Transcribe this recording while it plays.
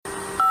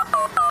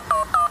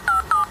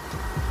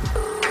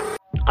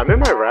in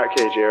my rat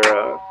cage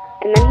era.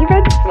 And then he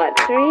read smut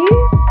to me?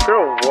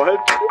 Girl, what?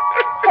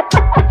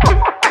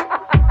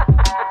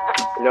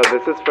 No,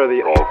 this is for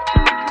the alt.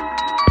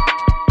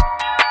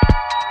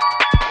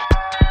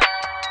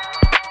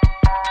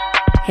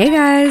 Hey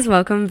guys,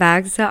 welcome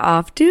back to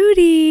Off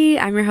Duty.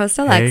 I'm your host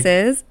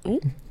Alexis. Hey. Ooh,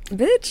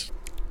 bitch.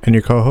 And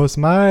your co-host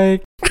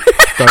Mike.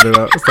 Start it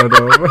up.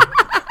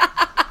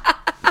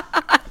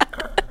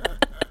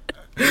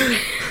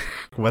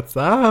 What's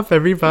up,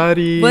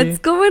 everybody? What's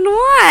going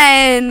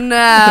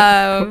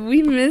on?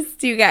 We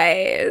missed you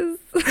guys.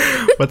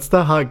 What's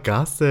the hot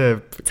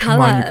gossip? Tell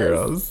Come on, us. you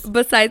girls.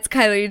 Besides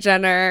Kylie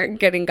Jenner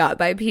getting got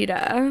by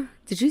PETA.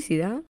 Did you see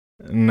that?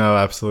 No,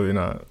 absolutely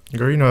not.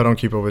 Girl, you know I don't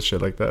keep up with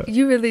shit like that.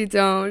 You really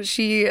don't.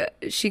 She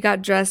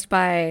got dressed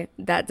by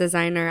that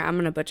designer. I'm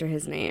going to butcher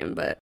his name,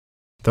 but...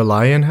 The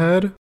lion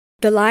head?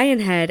 The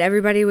lion head.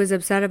 Everybody was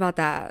upset about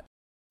that.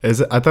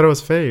 Is it? I thought it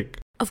was fake.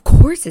 Of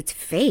course it's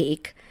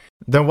fake.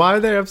 Then why are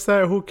they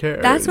upset? Who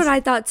cares? That's what I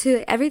thought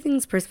too.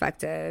 Everything's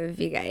perspective,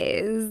 you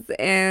guys.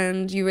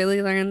 And you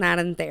really learn that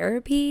in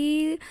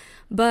therapy.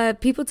 But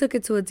people took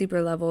it to a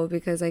deeper level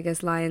because I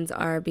guess lions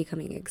are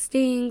becoming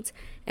extinct.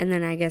 And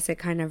then I guess it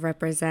kind of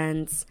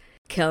represents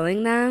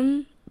killing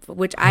them,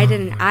 which I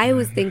didn't. I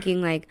was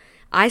thinking like,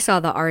 I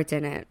saw the art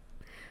in it.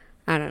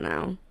 I don't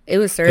know. It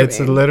was serving. It's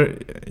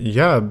literally,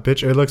 yeah,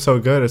 bitch, it looks so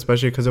good,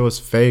 especially because it was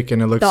fake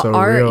and it looks so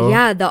art, real.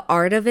 Yeah, the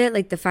art of it,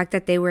 like the fact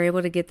that they were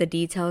able to get the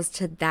details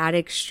to that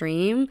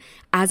extreme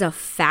as a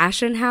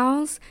fashion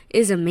house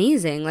is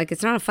amazing. Like,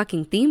 it's not a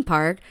fucking theme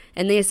park,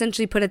 and they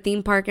essentially put a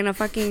theme park in a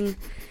fucking,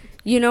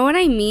 you know what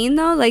I mean,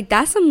 though? Like,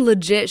 that's some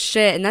legit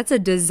shit, and that's a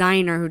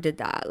designer who did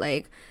that.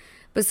 Like,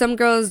 but some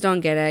girls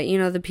don't get it. You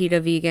know, the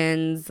PETA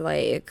vegans,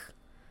 like,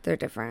 they're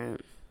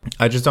different.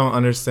 I just don't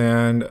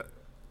understand.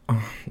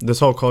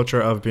 This whole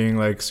culture of being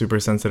like super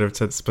sensitive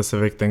to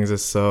specific things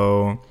is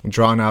so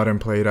drawn out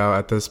and played out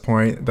at this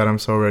point that I'm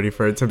so ready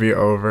for it to be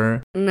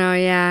over. No,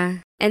 yeah.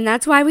 And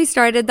that's why we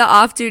started the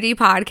Off Duty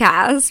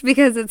podcast,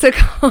 because it's a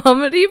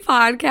comedy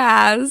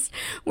podcast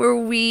where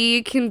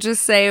we can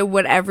just say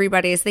what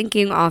everybody is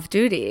thinking off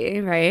duty,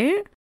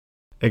 right?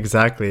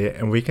 Exactly.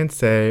 And we can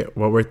say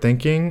what we're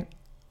thinking.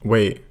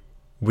 Wait,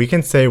 we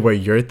can say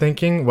what you're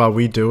thinking while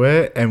we do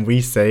it, and we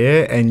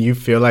say it, and you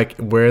feel like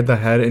we're the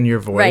head in your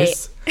voice.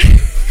 Right.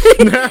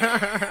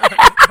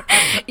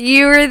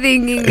 You were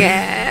thinking it.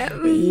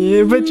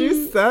 Yeah, but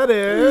you said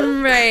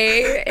it.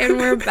 Right. And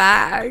we're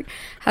back.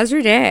 How's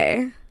your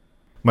day?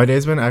 My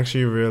day's been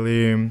actually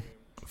really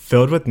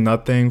filled with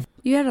nothing.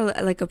 You had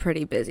a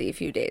pretty busy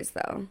few days,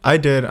 though. I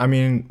did. I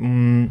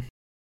mean,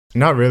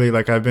 not really.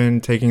 Like, I've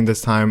been taking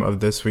this time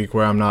of this week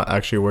where I'm not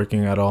actually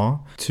working at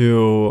all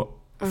to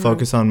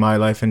focus on my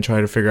life and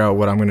try to figure out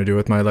what I'm going to do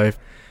with my life.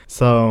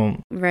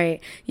 So,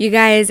 right. You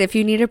guys, if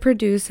you need a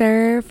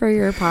producer for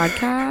your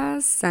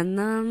podcast, send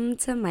them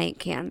to Mike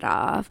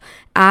Candoff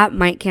at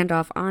Mike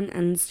Candoff on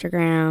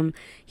Instagram.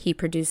 He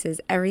produces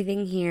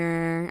everything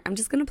here. I'm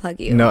just going to plug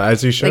you. No,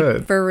 as you should.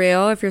 Like, for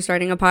real, if you're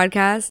starting a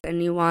podcast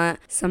and you want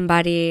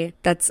somebody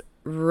that's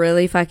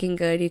really fucking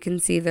good, you can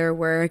see their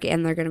work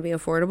and they're going to be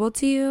affordable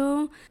to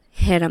you,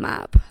 hit them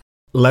up.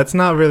 Let's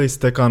not really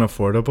stick on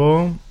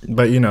affordable,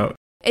 but you know.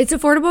 It's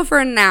affordable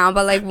for now,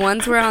 but like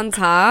once we're on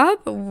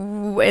top,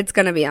 it's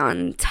gonna be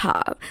on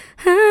top.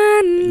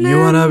 You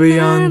wanna be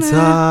on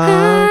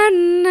top?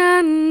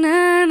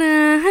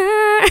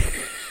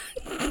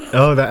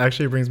 Oh, that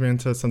actually brings me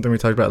into something we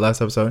talked about last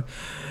episode.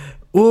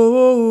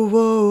 Whoa,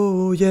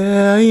 whoa,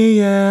 yeah,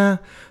 yeah.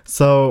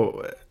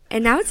 So.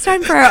 And now it's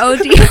time for our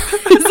OD.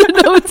 It's an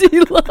OD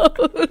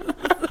load.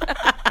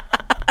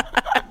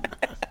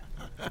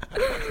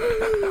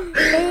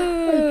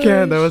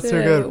 That was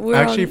too good.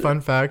 Actually, fun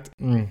fact.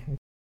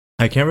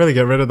 I can't really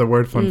get rid of the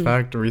word fun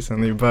fact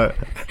recently, but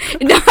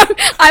no,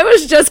 I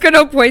was just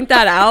gonna point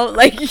that out.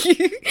 Like,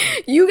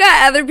 you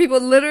got other people.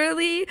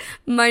 Literally,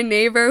 my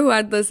neighbor who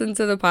had listened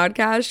to the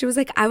podcast, she was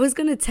like, I was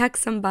gonna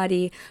text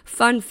somebody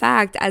fun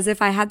fact as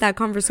if I had that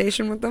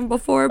conversation with them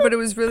before, but it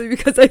was really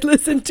because I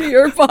listened to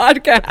your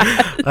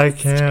podcast. I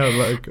can't.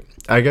 Like,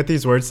 I get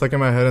these words stuck in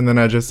my head, and then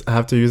I just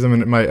have to use them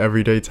in my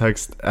everyday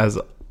text as.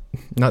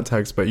 Not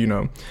text, but, you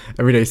know,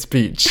 everyday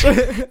speech.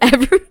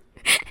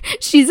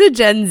 She's a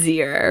Gen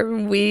Zer.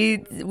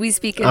 We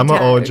speak in I'm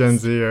text. an old Gen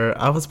Zer.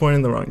 I was born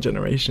in the wrong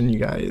generation, you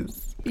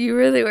guys. You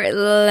really were.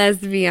 Let's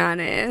be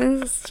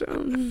honest.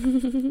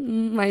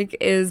 Mike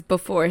is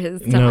before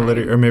his time. No,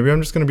 literally. Or maybe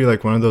I'm just going to be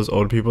like one of those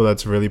old people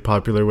that's really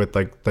popular with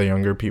like the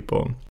younger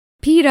people.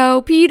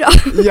 Pedo.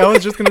 Yeah, I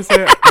was just going to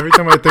say, every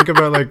time I think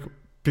about like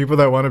people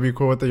that want to be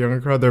cool with the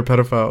younger crowd, they're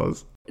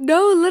pedophiles.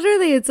 No,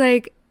 literally, it's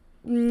like,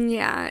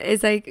 yeah,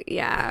 it's like,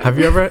 yeah. Have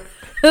you ever?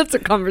 That's a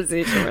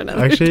conversation right now.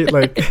 Actually,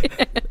 like,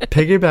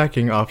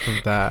 piggybacking off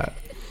of that,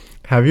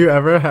 have you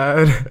ever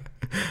had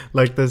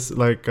like this,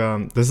 like,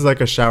 this is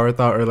like a shower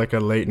thought or like a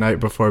late night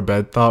before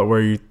bed thought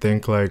where you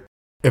think like,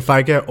 if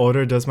I get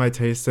older, does my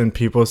taste in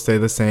people stay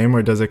the same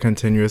or does it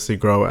continuously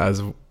grow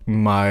as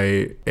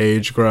my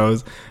age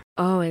grows?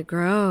 Oh, it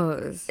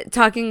grows.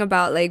 Talking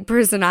about like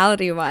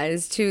personality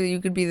wise too,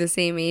 you could be the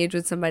same age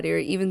with somebody or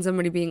even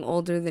somebody being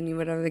older than you,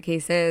 whatever the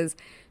case is,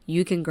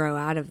 you can grow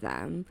out of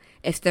them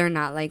if they're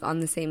not like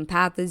on the same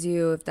path as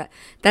you. If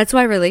that's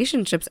why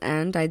relationships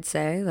end, I'd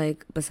say,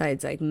 like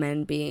besides like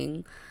men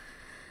being.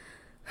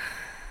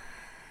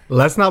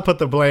 Let's not put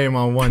the blame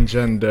on one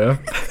gender.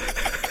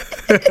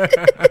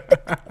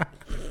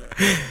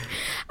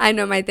 I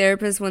know my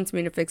therapist wants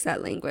me to fix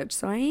that language,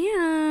 so I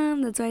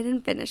am. That's why I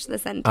didn't finish the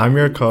sentence. I'm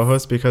your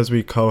co-host because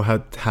we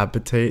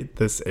cohabitate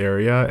this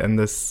area and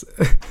this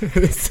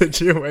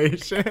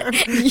situation.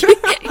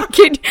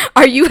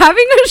 Are you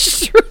having a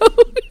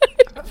stroke?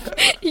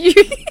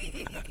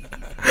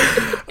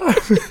 I'm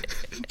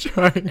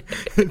trying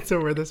to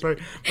wear this right,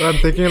 but I'm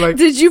thinking like.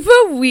 Did you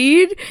put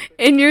weed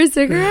in your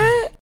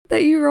cigarette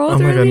that you rolled? Oh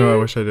my god, earlier? no! I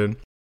wish I did,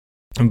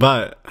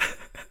 but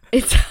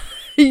it's.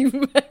 You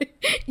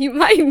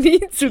might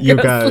need to. You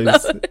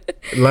guys,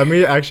 let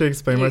me actually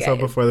explain myself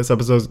before this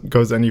episode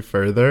goes any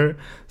further.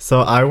 So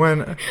I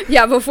went.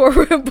 Yeah, before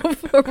we're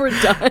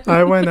done.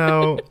 I went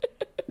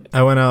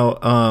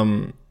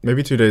out.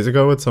 Maybe 2 days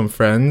ago with some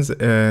friends,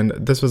 and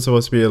this was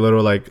supposed to be a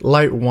little like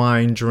light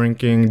wine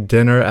drinking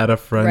dinner at a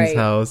friend's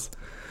house.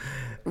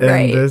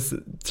 And this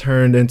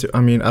turned into,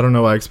 I mean, I don't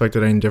know what I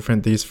expected any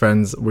different. These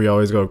friends, we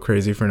always go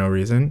crazy for no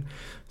reason.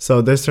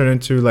 So this turned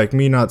into like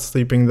me not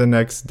sleeping the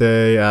next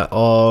day at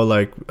all,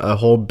 like a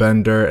whole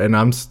bender, and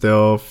I'm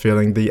still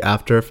feeling the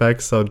after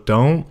effects. So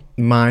don't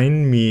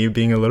mind me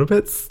being a little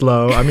bit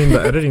slow. I mean,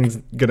 the editing's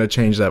gonna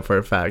change that for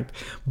a fact,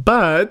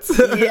 but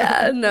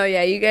yeah,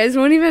 you guys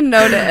won't even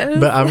notice.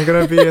 But I'm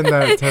gonna be in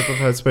that type of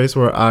headspace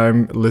where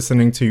I'm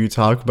listening to you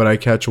talk, but I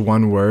catch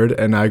one word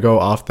and I go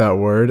off that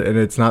word, and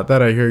it's not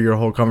that I hear your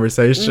whole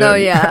conversation. No,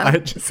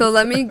 yeah. So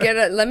let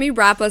me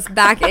wrap us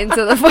back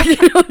into the fucking.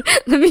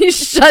 Let me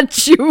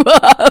shut you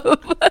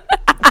up.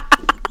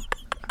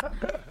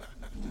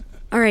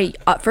 All right.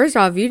 First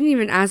off, you didn't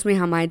even ask me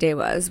how my day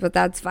was, but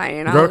that's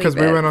fine. Girl, because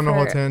we went on a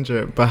whole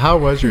tangent. But how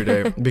was your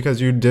day?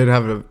 Because you did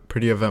have a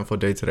pretty eventful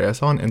day today. I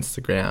saw on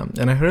Instagram,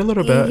 and I heard a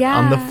little bit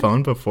on the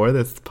phone before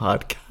this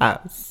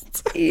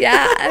podcast.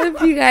 Yeah.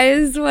 If you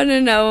guys want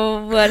to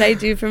know what I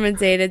do from a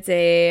day to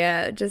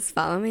day, just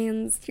follow me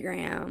on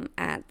Instagram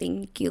at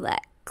ThinkYouLex.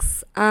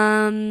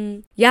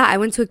 Yeah, I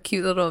went to a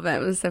cute little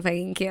event. It was so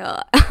fucking cute.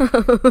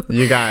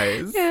 You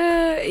guys.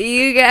 Yeah,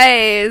 you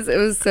guys. It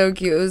was so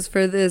cute. It was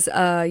for this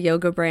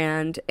yoga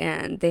brand,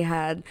 and they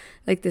had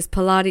like this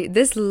Pilates,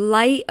 this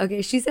light.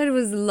 Okay, she said it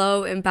was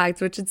low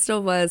impact, which it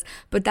still was,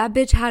 but that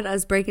bitch had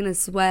us breaking a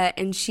sweat,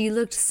 and she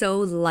looked so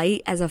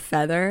light as a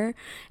feather,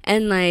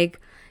 and like.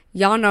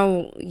 Y'all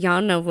know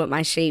what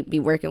my shape be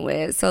working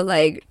with. So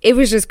like it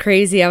was just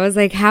crazy. I was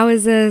like, how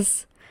is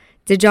this?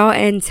 Did y'all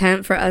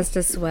intend for us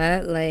to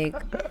sweat? Like,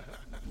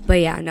 but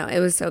yeah, no, it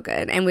was so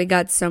good. And we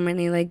got so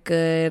many like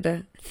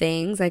good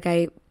things. Like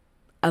I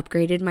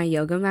upgraded my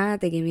yoga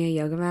mat. They gave me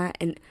a yoga mat.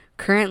 And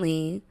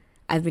currently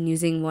I've been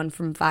using one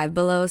from Five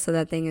Below. So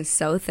that thing is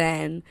so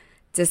thin,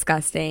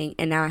 disgusting.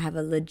 And now I have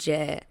a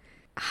legit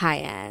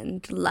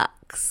high-end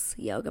luxe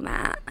yoga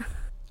mat.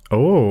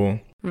 Oh.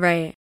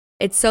 Right.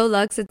 It's so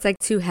luxe, it's like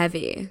too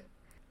heavy.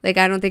 Like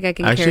I don't think I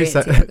can actually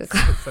carry it to yoga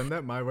class. Send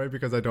that my way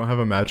because I don't have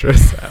a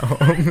mattress at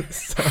home.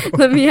 So.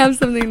 Let me have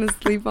something to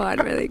sleep on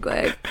really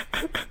quick.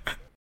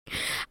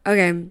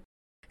 Okay.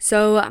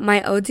 So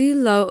my OD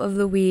low of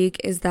the week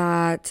is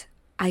that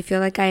I feel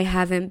like I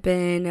haven't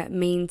been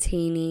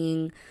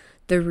maintaining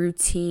the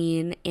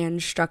routine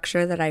and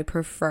structure that I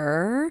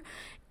prefer.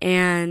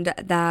 And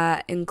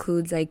that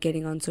includes like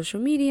getting on social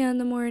media in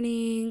the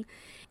morning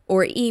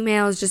or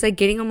emails. Just like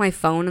getting on my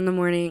phone in the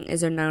morning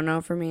is a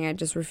no-no for me. I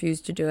just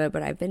refuse to do it,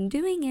 but I've been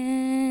doing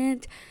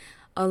it.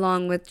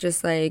 Along with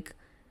just like,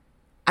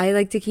 I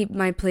like to keep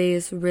my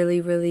place really,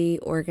 really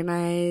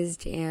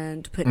organized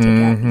and put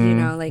together, you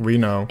know, like. We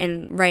know.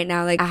 And right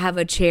now, like, I have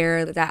a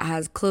chair that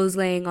has clothes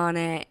laying on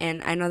it,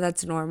 and I know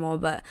that's normal,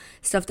 but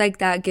stuff like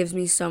that gives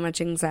me so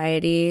much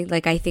anxiety.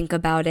 Like, I think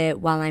about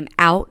it while I'm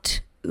out.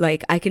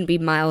 Like, I can be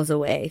miles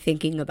away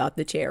thinking about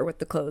the chair with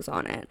the clothes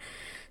on it.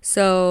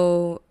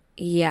 So,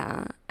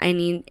 yeah,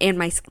 and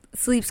my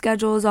sleep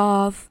schedule is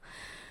off.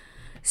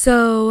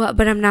 So,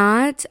 but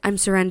I'm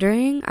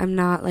surrendering. I'm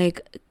not,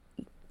 like,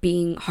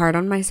 being hard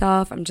on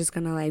myself. I'm just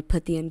gonna like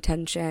put the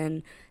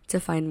intention to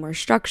find more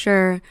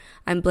structure.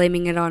 I'm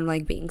blaming it on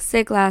like being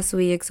sick last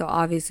week, so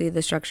obviously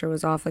the structure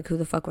was off. Like, who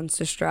the fuck wants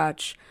to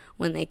stretch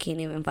when they can't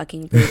even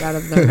fucking breathe out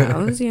of their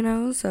nose, you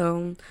know?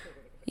 So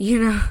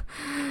yeah,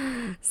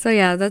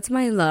 that's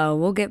my low.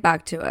 We'll get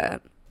back to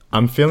it.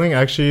 I'm feeling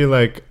actually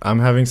like I'm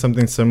having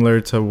something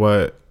similar to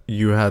what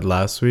you had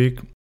last week.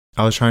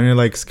 I was trying to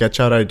like sketch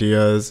out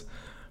ideas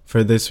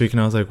for this week,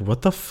 and I was like,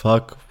 what the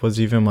fuck was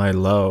even my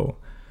low?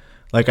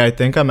 Like, I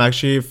think I'm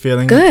actually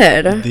feeling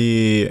good.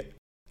 The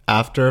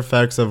after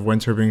effects of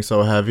winter being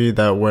so heavy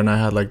that when I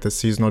had, like, the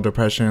seasonal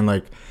depression and,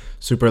 like,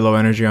 super low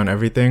energy on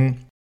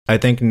everything, I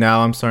think now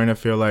I'm starting to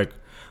feel like,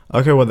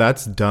 okay, well,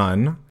 that's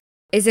done.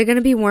 Is it going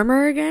to be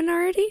warmer again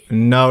already?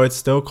 No, it's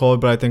still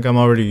cold, but I think I'm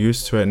already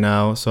used to it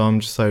now. So I'm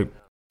just like,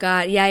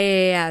 God,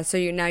 yeah. So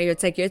now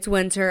it's like it's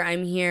winter.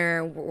 I'm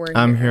here.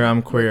 I'm here.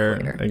 I'm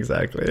queer.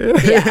 Exactly.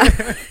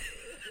 Yeah.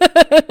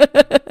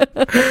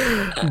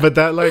 But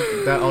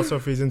that also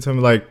feeds into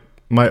like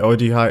my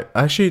OD high.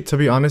 Actually, to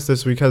be honest,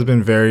 this week has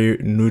been very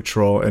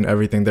neutral in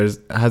everything.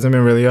 Hasn't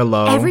been really a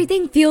low.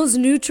 Everything feels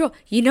neutral.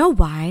 You know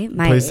why?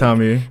 Please tell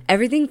me.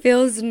 Everything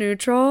feels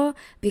neutral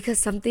because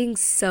something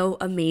so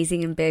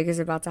amazing and big is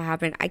about to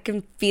happen. I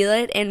can feel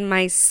it in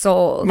my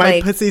soul.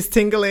 My pussy's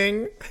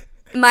tingling.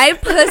 My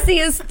pussy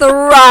is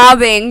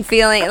throbbing,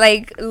 feeling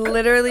like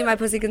literally my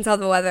pussy can tell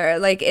the weather.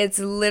 Like it's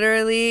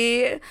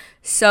literally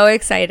so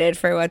excited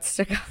for what's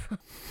to come.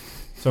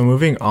 So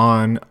moving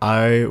on,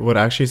 I would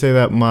actually say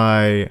that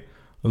my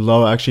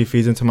low actually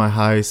feeds into my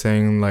high,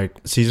 saying like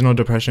seasonal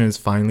depression is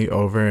finally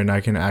over and I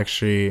can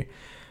actually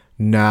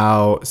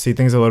now see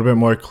things a little bit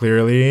more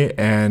clearly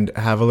and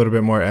have a little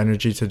bit more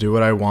energy to do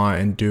what I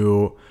want and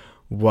do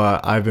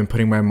what I've been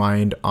putting my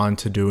mind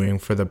onto doing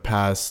for the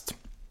past,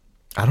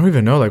 I don't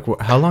even know, like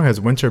how long has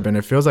winter been?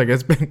 It feels like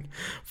it's been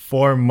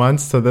 4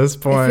 months to this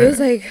point. It feels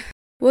like,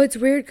 well, it's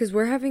weird because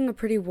we're having a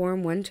pretty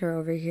warm winter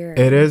over here.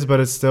 It is, but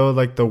it's still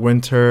like the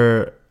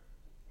winter,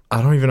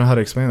 I don't even know how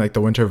to explain, like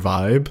the winter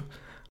vibe.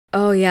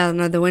 Oh, yeah.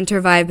 No, the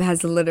winter vibe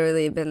has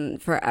literally been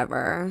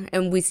forever.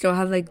 And we still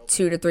have like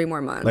 2 to 3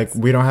 more months. Like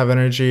we don't have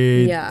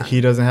energy. Yeah. He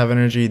doesn't have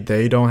energy.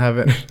 They don't have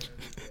energy.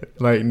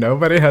 Like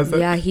nobody has it.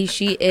 Yeah, he,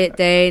 she, it,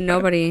 they,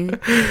 nobody.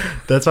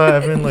 That's why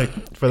I've been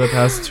like, for the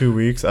past 2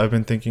 weeks, I've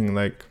been thinking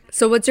like.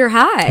 So what's your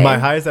high? My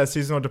high is that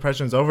seasonal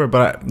depression is over.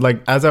 But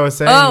like, as I was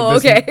saying,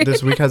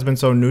 this week has been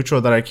so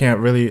neutral that I can't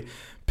really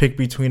pick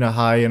between a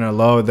high and a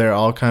low. They're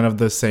all kind of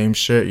the same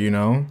shit, you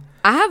know?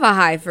 I have a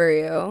high for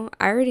you.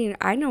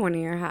 I know one of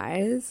your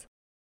highs.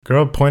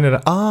 Girl pointed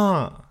at,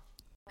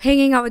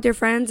 hanging out with your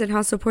friends and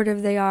how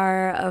supportive they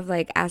are of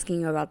like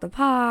asking you about the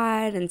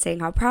pod and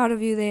saying how proud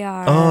of you they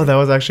are. Oh, that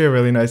was actually a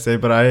really nice day,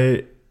 but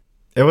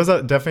it was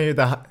definitely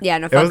the yeah,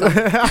 no, fuck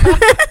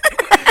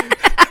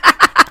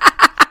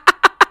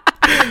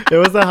it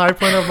was the high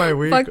point of my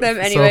week fuck them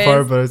so anyways.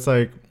 far, but it's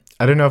like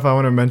I don't know if I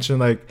want to mention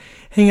like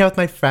hanging out with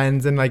my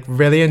friends and like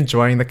really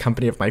enjoying the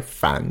company of my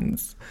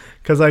friends,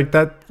 because like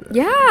that,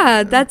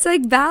 yeah, that's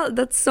like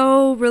that's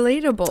so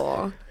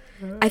relatable.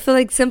 I feel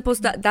like simple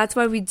stuff. That's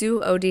why we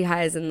do OD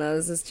highs in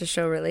those, is to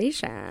show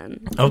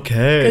relation.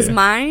 Okay. Because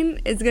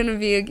mine is going to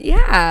be,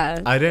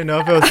 yeah. I didn't know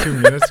if it was too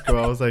minuscule.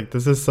 I was like,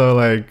 this is so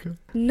like.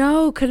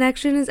 No,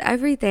 connection is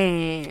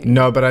everything.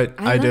 No, but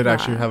I did that.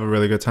 actually have a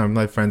really good time with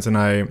my friends, and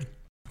I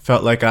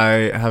felt like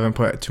I haven't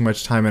put too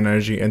much time and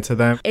energy into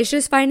them. It's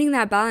just finding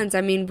that balance. I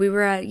mean, we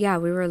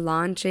were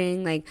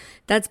launching. Like,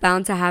 that's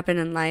bound to happen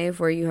in life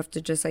where you have to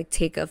just like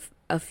take a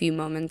few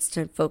moments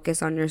to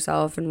focus on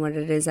yourself and what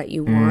it is that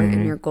you want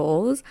and your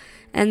goals.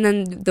 And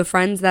then the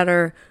friends that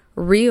are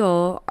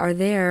real are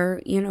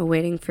there, you know,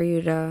 waiting for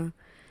you to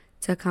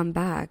come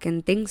back.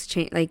 And things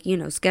change, like, you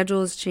know,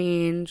 schedules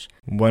change.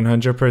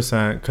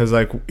 100%. Because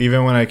like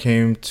even when I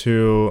came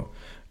to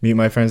meet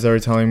my friends, they were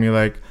telling me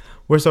like,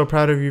 we're so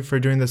proud of you for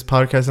doing this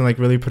podcast and like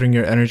really putting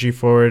your energy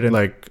forward. And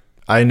like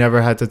I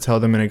never had to tell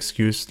them an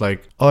excuse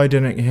like, oh, I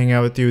didn't hang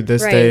out with you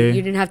this day.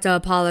 You didn't have to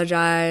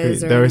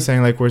apologize. They were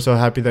saying like, we're so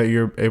happy that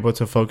you're able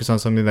to focus on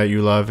something that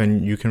you love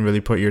and you can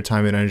really put your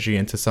time and energy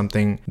into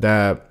something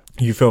that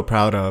you feel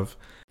proud of.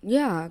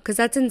 Yeah, because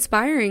that's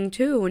inspiring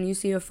too when you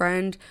see a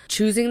friend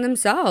choosing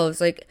themselves.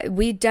 Like,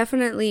 we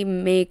definitely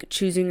make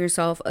choosing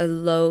yourself a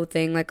low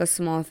thing, like a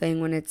small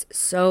thing, when it's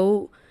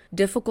so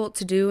difficult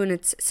to do, and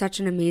it's such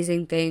an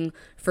amazing thing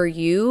for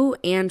you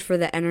and for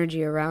the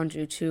energy around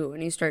you too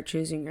when you start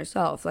choosing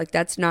yourself. Like,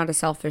 that's not a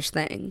selfish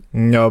thing.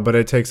 No, but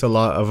it takes a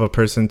lot of a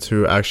person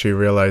to actually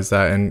realize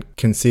that and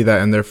can see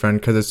that in their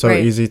friend, because it's so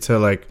easy to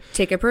like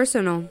take it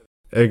personal.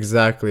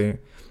 Exactly.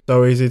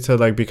 So easy to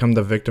like become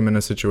the victim in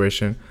a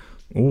situation.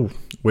 Ooh,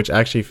 which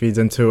actually feeds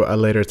into a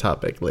later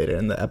topic later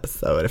in the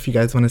episode. If you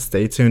guys want to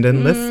stay tuned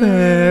and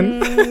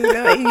listen.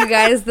 You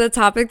guys, the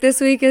topic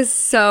this week is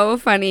so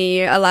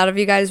funny. A lot of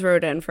you guys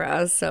wrote in for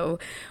us, so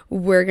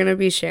we're going to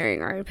be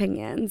sharing our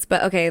opinions.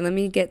 But okay, let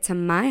me get to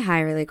my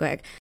high really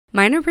quick.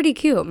 Mine are pretty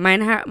cute.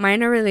 Mine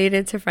are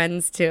related to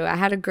friends too. I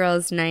had a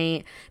girls'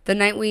 night. The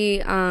night we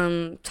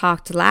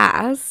talked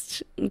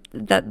last.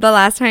 The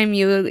last time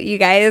you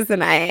guys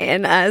and I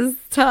and us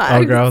talked.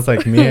 Oh, girl, I was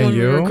like me and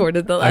you. We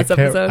recorded the last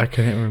episode. I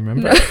couldn't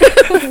remember.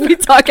 We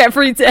talk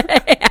every day.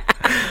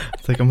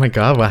 It's like, oh my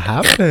God, what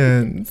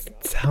happened?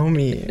 Tell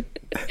me.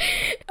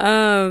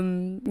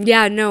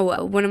 Yeah, no,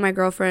 one of my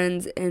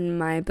girlfriends in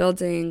my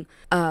building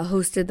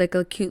hosted like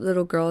a cute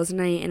little girls'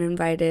 night and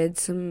invited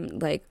some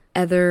like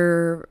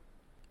other,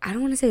 I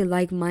don't want to say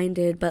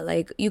like-minded, but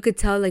like you could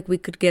tell like we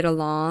could get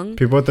along.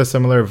 People with a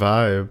similar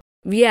vibe.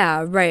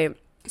 Yeah, right.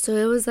 So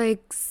it was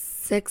like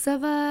 6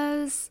 of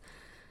us.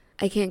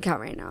 I can't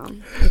count right now.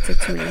 It's like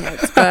too many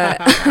heads,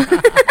 but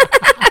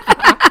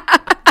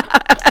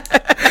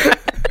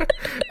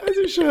as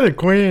you should,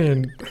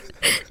 queen.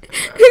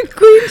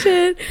 Queen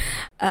shit.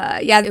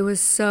 Yeah, it was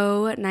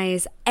so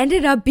nice.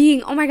 Ended up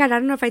being, oh my God, I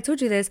don't know if I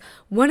told you this,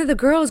 one of the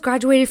girls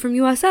graduated from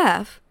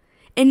USF.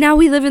 And now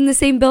we live in the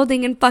same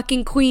building in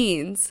fucking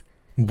Queens.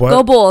 What?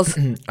 Go Bulls.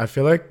 I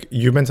feel like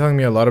you've been telling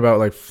me a lot about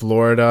like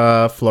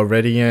Florida,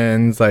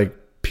 Floridians, like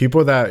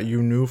people that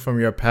you knew from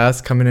your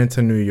past coming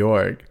into New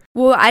York.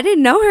 Well, I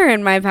didn't know her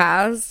in my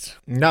past.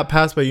 Not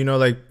past, but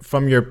like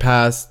from your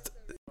past.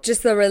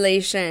 Just the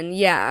relation,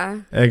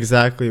 yeah.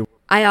 Exactly.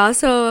 I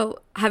also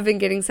have been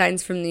getting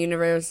signs from the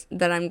universe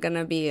that I'm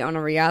gonna be on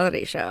a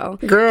reality show.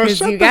 Girl,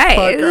 shut you the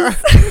guys,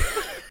 fuck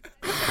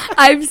up.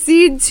 I've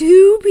seen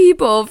 2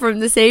 people from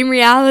the same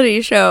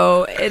reality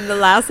show in the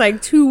last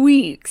like 2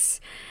 weeks.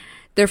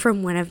 They're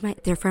from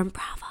they're from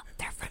Bravo.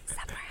 They're from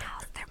Summer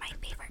House. They're my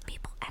favorite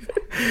people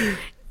ever.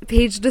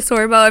 Paige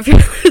DeSorbo, if you're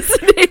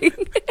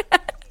listening.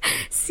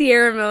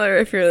 Sierra Miller,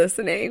 if you're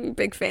listening.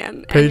 Big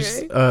fan. Paige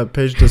Anyway.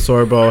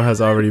 DeSorbo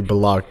has already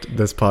blocked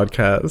this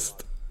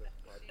podcast.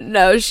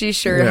 No, she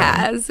sure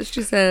Yeah. has.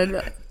 She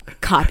said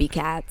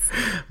copycats.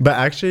 But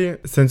actually,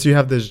 since you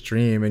have this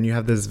dream and you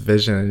have this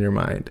vision in your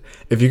mind,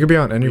 if you could be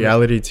on any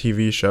reality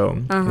TV show,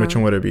 which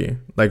one would it be?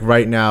 Like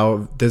right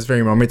now, this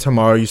very moment,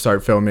 tomorrow you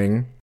start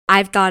filming.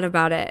 I've thought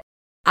about it.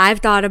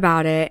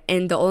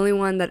 And the only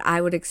one that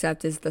I would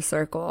accept is The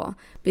Circle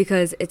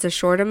because it's a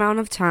short amount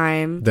of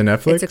time. The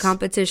Netflix? It's a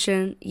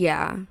competition.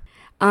 Yeah.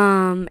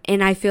 And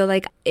I feel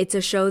like it's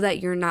a show that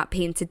you're not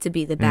painted to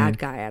be the bad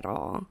guy at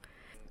all.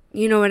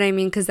 You know what I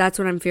mean? Because that's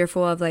what I'm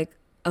fearful of, like,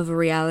 of a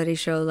reality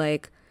show.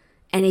 Like,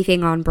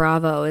 anything on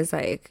Bravo is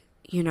like,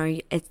 you know,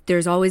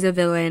 there's always a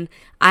villain.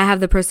 I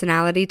have the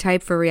personality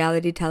type for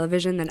reality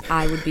television, then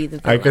I would be the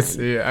villain. I can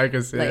see it,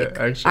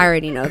 actually. I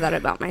already know that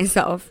about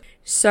myself.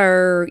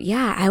 So,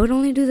 yeah, I would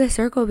only do The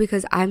Circle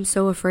because I'm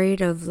so afraid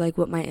of, like,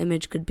 what my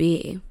image could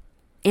be.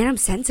 And I'm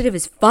sensitive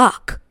as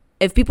fuck.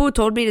 If people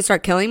told me to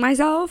start killing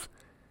myself,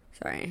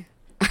 sorry,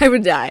 I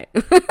would die.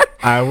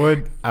 I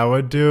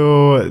would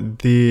do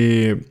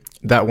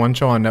that one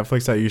show on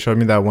Netflix that you showed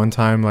me that one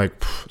time, like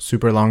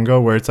super long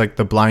ago, where it's like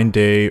the blind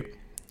date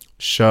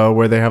show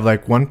where they have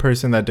like one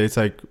person that dates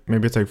like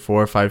maybe it's like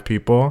 4 or 5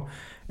 people,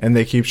 and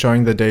they keep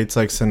showing the dates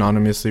like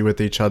synonymously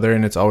with each other,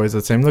 and it's always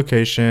the same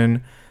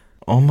location.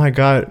 Oh my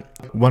god,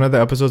 one of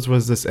the episodes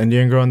was this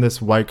Indian girl and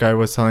this white guy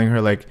was telling her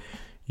like,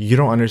 you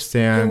don't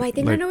understand. Oh, I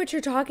think like, I know what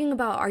you're talking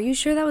about. Are you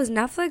sure that was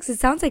Netflix? It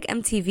sounds like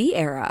MTV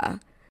era.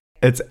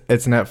 It's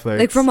Netflix.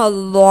 Like from a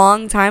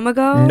long time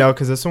ago? No,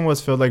 because this one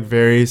was filmed like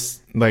very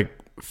like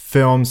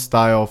film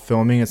style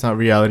filming. It's not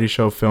reality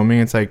show filming.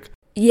 It's like,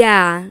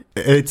 yeah,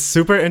 it's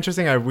super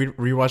interesting. I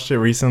rewatched it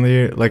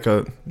recently, like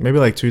maybe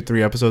like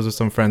 2-3 episodes with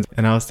some friends,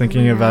 and I was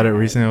thinking about it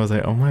recently. I was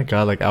like, oh my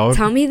god, like I would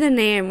tell me the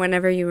name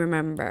whenever you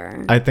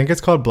remember. I think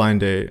it's called Blind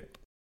Date.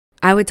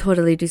 I would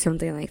totally do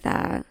something like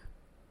that.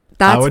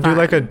 That's I would fun. do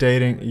like a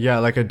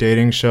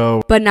dating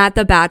show. But not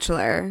The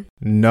Bachelor.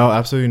 No,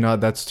 absolutely not.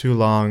 That's too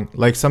long.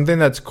 Like something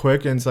that's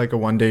quick and it's like a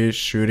 1-day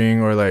shooting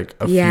or like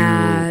a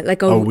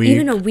week.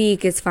 Even a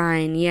week is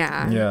fine.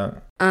 Yeah. Yeah.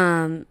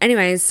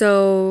 Anyway,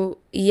 so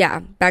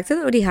yeah, back to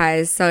the OD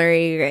highs.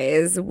 Sorry, you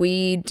guys.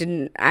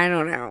 I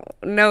don't know.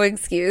 No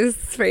excuse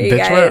for you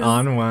guys. We're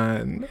on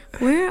one.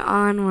 We're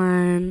on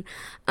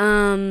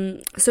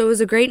one. So it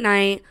was a great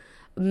night.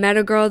 Met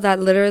a girl that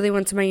literally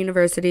went to my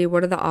university.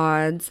 What are the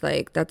odds?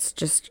 Like, that's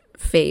just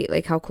fate.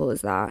 Like, how cool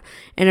is that?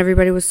 And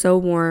everybody was so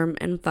warm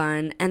and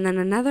fun. And then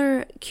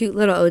another cute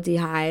little OD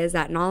high is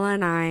that Nala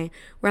and I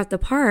were at the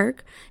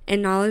park,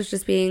 and Nala's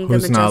just being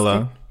Who's the majestic.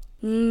 Nala?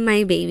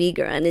 My baby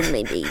girl is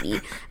my baby.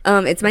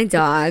 It's my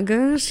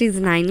dog. She's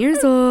 9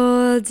 years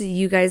old.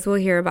 You guys will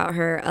hear about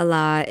her a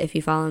lot. If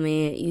you follow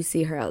me, you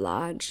see her a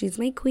lot. She's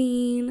my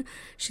queen.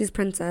 She's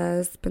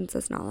Princess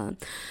Nala.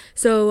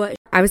 So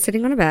I was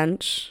sitting on a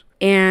bench.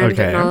 And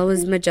Nala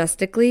was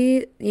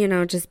majestically, you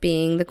know, just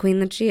being the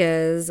queen that she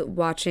is,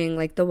 watching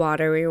like the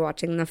water. We were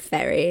watching the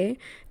ferry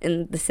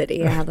in the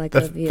city. I have like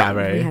the a view.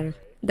 ferry. We had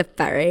the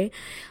ferry,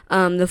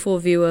 the full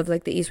view of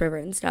like the East River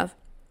and stuff.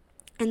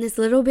 And this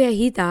little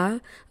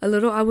viejita, a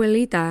little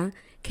abuelita,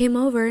 came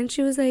over and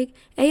she was like,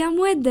 "Ella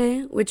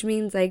muerde," which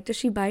means like, does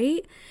she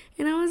bite?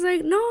 And I was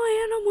like, "No,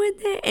 ella no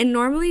muerde." And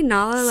normally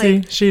Nala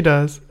like, she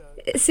does.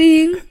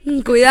 Sí,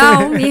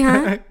 cuidado,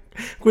 mija.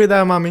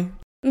 Cuidado, mami.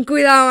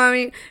 Cuidado,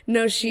 mami.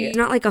 No, she's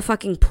not like a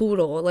fucking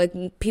poodle. Like,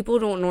 people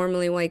don't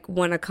normally like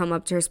want to come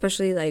up to her,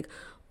 especially like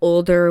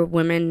older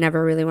women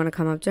never really want to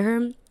come up to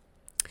her.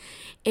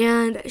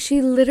 And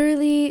she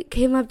literally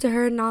came up to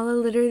her, and Nala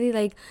literally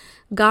like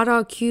got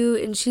all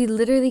cute, and she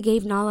literally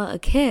gave Nala a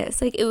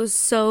kiss. Like, it was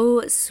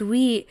so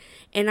sweet.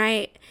 And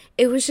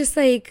it was just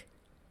like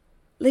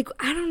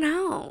I don't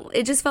know,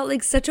 it just felt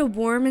like such a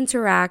warm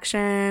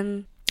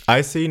interaction.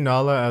 I see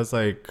Nala as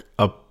like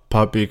a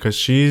puppy because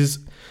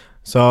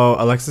so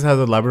Alexis has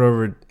a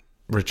Labrador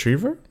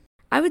retriever?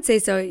 I would say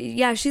so.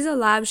 Yeah, she's a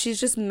lab. She's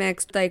just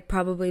mixed, like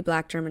probably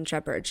black German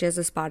Shepherd. She has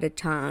a spotted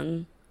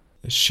tongue.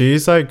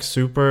 She's like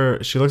she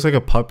looks like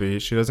a puppy.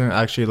 She doesn't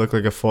actually look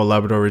like a full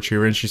Labrador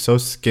retriever, and she's so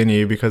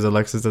skinny because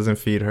Alexis doesn't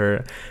feed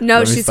her.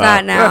 No, she's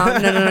fat now.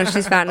 No,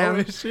 she's fat now. Oh,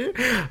 is she?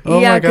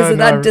 Oh yeah, my God, because of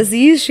that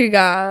disease she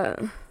got.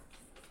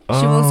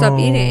 She won't stop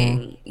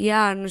eating.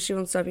 Yeah, no, she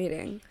won't stop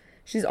eating.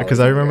 She's always Because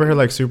I remember her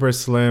hungry. like super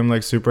slim,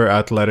 like super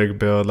athletic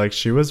build. Like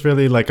she was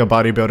really like a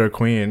bodybuilder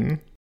queen.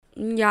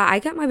 Yeah, I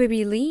got my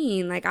baby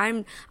lean. Like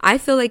I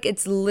feel like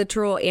it's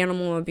literal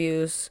animal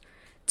abuse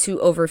to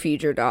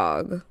overfeed your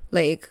dog.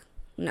 Like,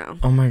 no.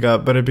 Oh my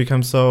God, but it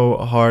becomes so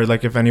hard.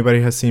 Like if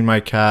anybody has seen my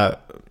cat.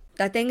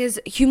 That thing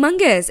is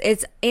humongous.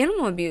 It's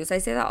animal abuse. I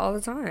say that all the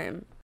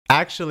time.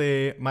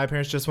 Actually, my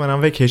parents just went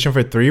on vacation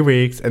for 3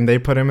 weeks and they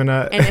put him in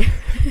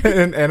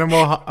an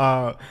animal,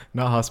 not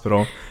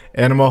hospital,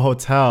 animal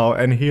hotel,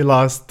 and he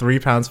lost 3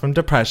 pounds from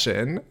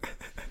depression.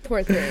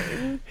 Poor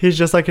thing. He's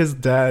just like his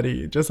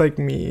daddy, just like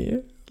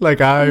me. Like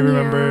I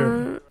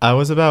remember I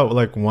was about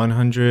like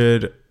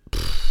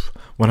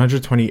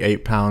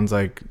 128 pounds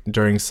like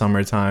during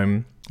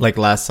summertime, like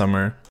last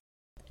summer.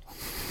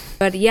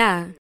 But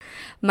yeah,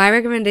 my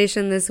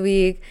recommendation this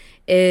week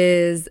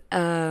is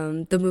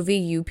the movie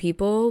You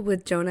People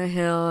with Jonah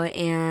Hill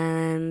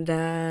and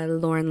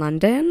Lauren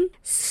London.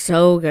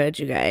 So good,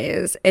 you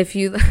guys. If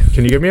you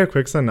Can you give me a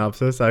quick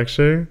synopsis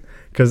actually?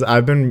 Because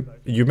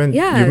you've been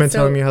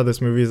telling me how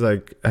this movie is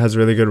like has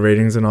really good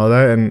ratings and all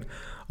that, and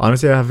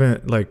honestly I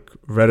haven't like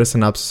read a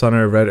synopsis on it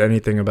or read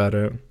anything about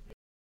it.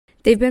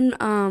 They've been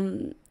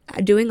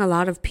doing a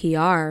lot of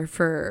PR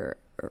for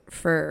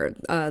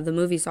the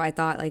movie, so I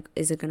thought, like,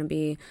 is it going to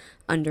be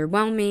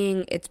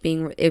underwhelming?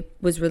 It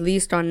was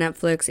released on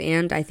Netflix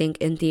and I think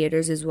in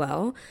theaters as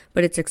well,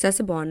 but it's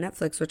accessible on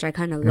Netflix, which I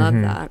kind of love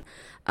that.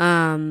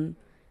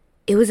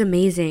 It was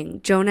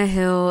amazing. Jonah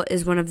Hill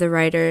is one of the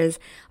writers,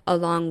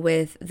 along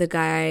with the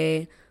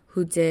guy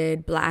who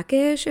did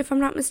Blackish, if I'm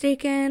not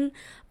mistaken,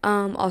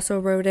 also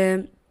wrote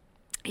it.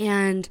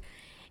 And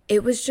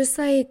it was just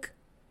like,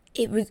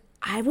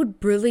 I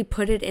would really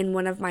put it in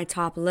one of my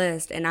top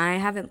lists, and I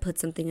haven't put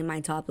something in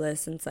my top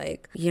list since,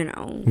 like, you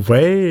know.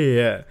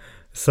 Wait,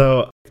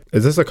 so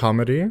is this a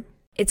comedy?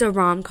 It's a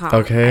rom-com,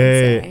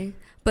 okay. I'd say.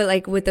 But,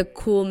 like, with a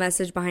cool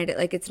message behind it.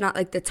 Like, it's not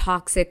like the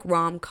toxic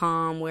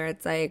rom-com where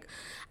it's like,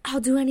 I'll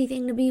do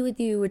anything to be with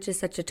you, which is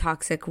such a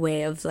toxic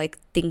way of, like,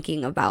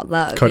 thinking about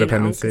love.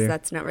 Codependency. Because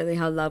that's not really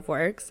how love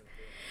works.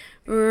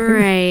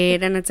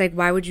 Right. And it's like,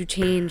 why would you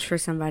change for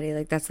somebody?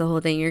 Like, that's the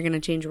whole thing. You're going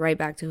to change right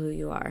back to who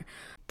you are.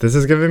 This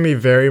is giving me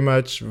very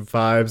much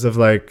vibes of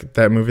like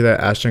that movie that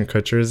Ashton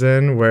Kutcher's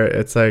in, where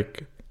it's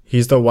like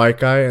he's the white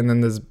guy and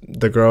then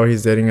the girl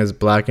he's dating is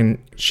black and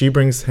she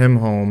brings him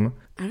home.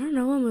 I don't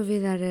know what movie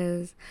that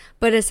is,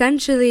 but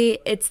essentially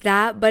it's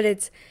that,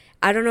 but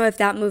I don't know if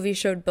that movie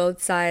showed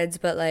both sides,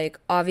 but like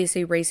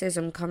obviously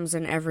racism comes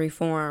in every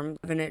form,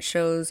 and it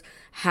shows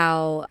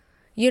how,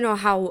 you know,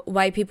 how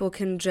white people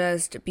can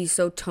just be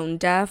so tone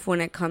deaf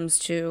when it comes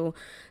to,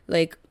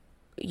 like,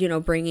 you know,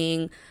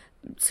 bringing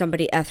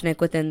somebody ethnic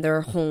within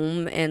their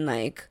home and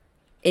like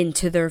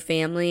into their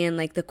family, and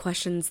like the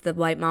questions the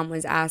white mom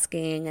was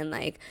asking, and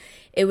like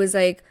it was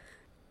like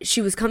she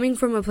was coming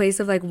from a place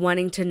of like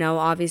wanting to know,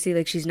 obviously,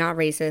 like she's not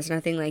racist,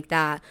 nothing like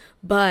that,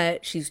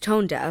 but she's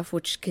tone deaf,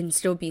 which can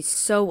still be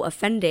so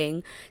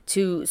offending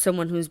to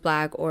someone who's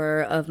black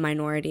or of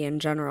minority in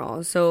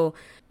general. So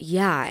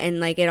yeah, and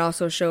like it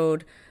also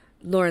showed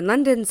Lauren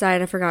London's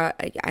side. I forgot,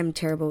 I'm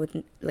terrible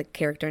with like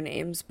character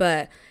names,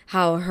 but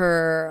how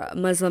her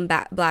Muslim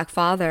black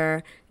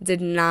father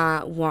did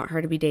not want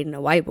her to be dating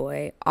a white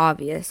boy,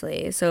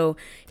 obviously. So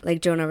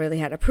like Jonah really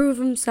had to prove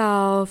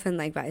himself, and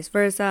like vice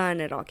versa, and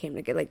it all came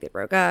together. Like they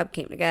broke up,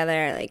 came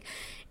together. Like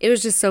it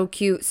was just so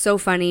cute, so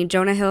funny.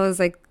 Jonah Hill is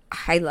like,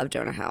 I love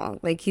Jonah Hill.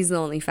 Like he's the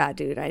only fat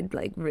dude I'd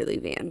like really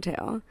van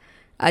to.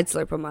 I'd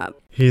slurp him up.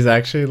 He's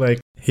actually like,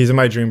 he's in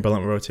my dream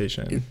blunt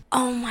rotation.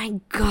 Oh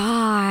my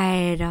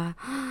God.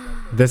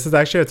 This is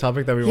actually a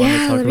topic that we want to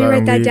talk about. Let me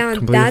write that down.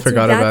 Completely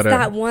forgot about it. That's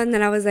that one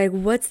that I was like,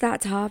 what's that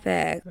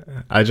topic?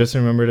 I just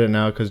remembered it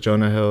now because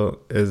Jonah Hill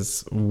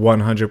is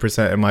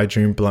 100% in my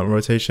dream blunt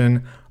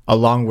rotation,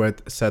 along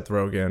with Seth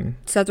Rogen.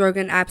 Seth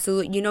Rogen,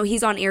 absolutely. You know,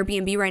 he's on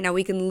Airbnb right now.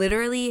 We can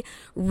literally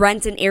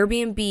rent an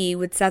Airbnb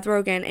with Seth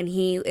Rogen, and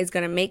he is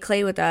going to make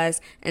clay with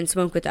us and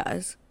smoke with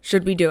us.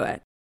 Should we do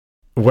it?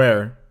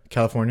 Where?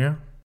 California?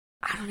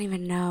 I don't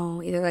even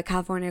know. Either like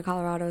California,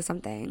 Colorado, or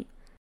something.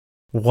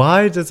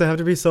 Why does it have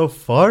to be so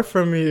far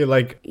from me?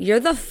 Like, you're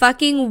the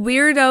fucking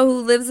weirdo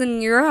who lives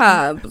in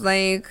Europe.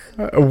 Like,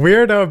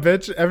 weirdo,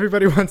 bitch.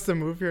 Everybody wants to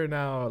move here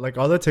now. Like,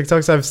 all the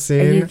TikToks I've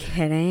seen. Are you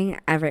kidding?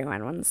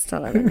 Everyone wants to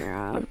live in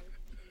Europe.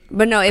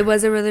 But no, it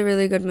was a really,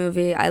 really good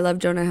movie. I love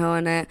Jonah Hill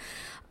in it.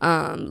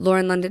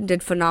 Lauren London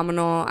did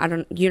phenomenal.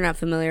 You're not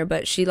familiar,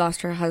 but she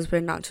lost her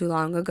husband not too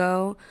long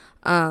ago.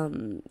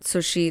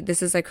 So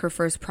this is like her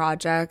first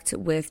project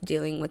with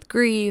dealing with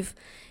grief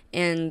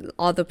and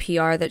all the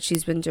PR that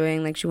she's been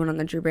doing. Like she went on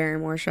the Drew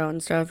Barrymore show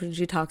and stuff, and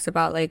she talks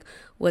about like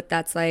what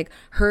that's like,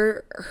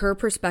 her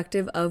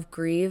perspective of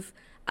grief.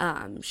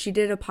 She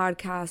did a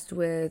podcast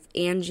with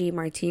Angie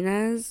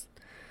Martinez.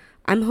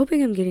 I'm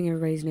hoping I'm getting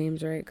everybody's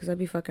names right, because I'd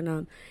be fucking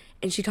up.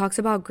 And she talks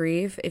about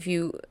grief. If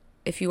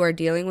you are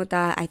dealing with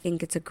that, I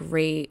think it's a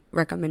great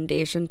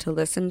recommendation to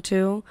listen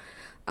to.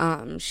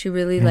 She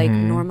really like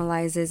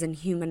normalizes and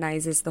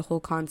humanizes the whole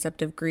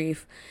concept of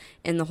grief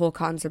and the whole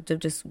concept of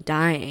just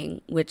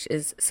dying, which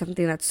is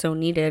something that's so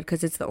needed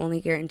because it's the only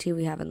guarantee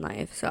we have in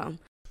life. So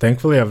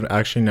thankfully, I've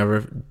actually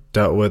never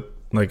dealt with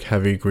like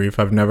heavy grief.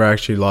 I've never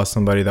actually lost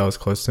somebody that was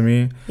close to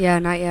me. Yeah,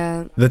 not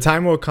yet. The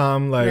time will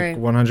come, like Right.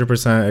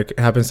 100%. It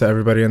happens to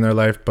everybody in their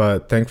life,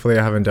 but thankfully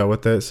I haven't dealt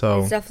with it.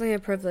 So It's definitely a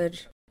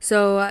privilege.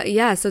 So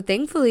so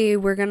thankfully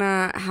we're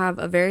gonna have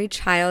a very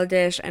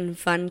childish and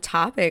fun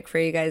topic for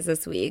you guys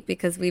this week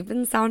because we've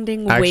been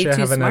sounding Actually, way I too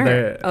have smart.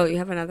 another- Oh, you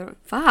have another one?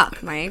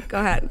 Fuck, Mike. Go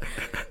ahead.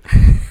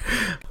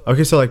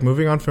 okay, so like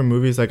moving on from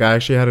movies, like I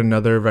actually had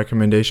another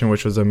recommendation,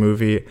 which was a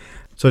movie.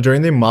 So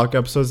during the mock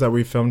episodes that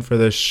we filmed for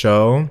this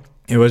show,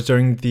 it was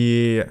during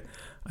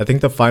I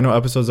think the final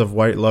episodes of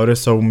White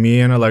Lotus. So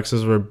me and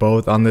Alexis were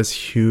both on this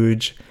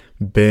huge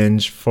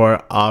binge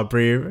for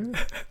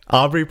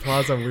Aubrey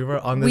Plaza. We were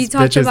on this. We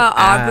talked bitch's about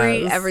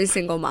Aubrey ass. every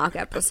single mock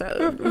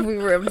episode. We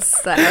were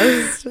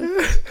obsessed.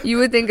 You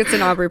would think it's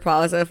an Aubrey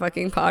Plaza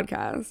fucking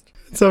podcast.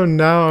 So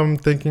now I'm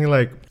thinking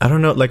like, I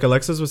don't know, like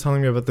Alexis was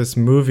telling me about this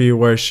movie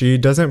where she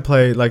doesn't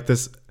play like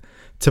this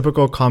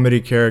typical comedy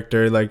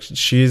character. Like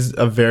she's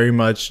a very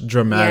much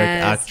dramatic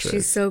actress.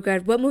 She's so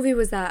good. What movie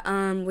was that?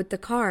 With the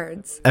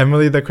cards.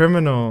 Emily the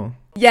Criminal.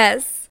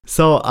 Yes.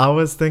 So I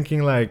was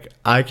thinking like,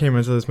 I came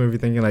into this movie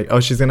thinking like, oh,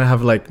 she's gonna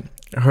have like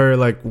her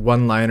like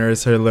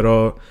one-liners, her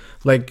little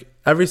like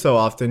every so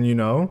often, you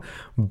know.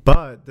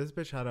 But this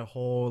bitch had a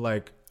whole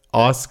like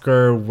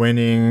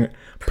Oscar-winning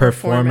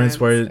performance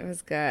where it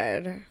was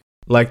good.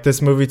 like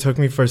this movie took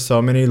me for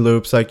so many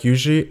loops. Like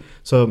usually,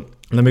 so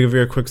let me give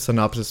you a quick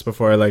synopsis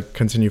before I like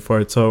continue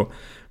forward. So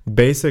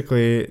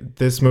basically,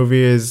 this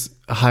movie is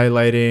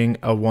highlighting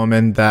a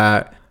woman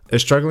that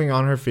is struggling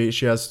on her feet.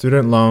 She has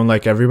student loan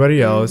like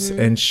everybody else,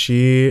 and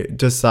she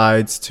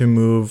decides to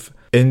move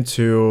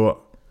into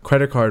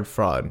credit card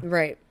fraud.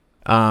 Right.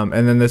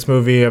 And then this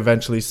movie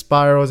eventually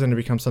spirals and it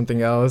becomes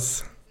something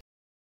else.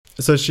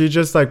 So she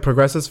just like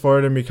progresses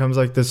forward and becomes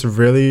like this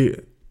really,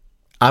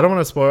 I don't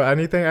want to spoil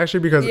anything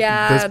actually because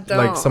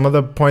like some of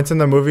the points in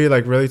the movie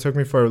like really took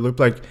me for a loop.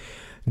 Like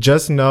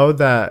just know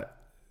that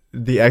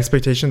the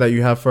expectation that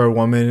you have for a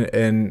woman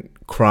in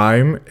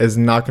crime is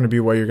not going to be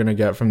what you're going to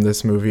get from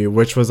this movie,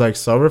 which was like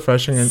so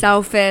refreshing and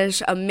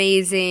selfish,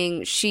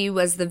 amazing. She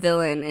was the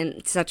villain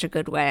in such a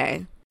good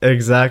way.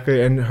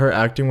 Exactly. And her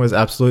acting was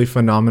absolutely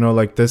phenomenal.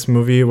 Like this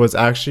movie was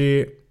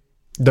actually,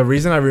 the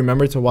reason I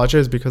remember to watch it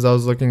is because I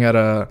was looking at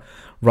a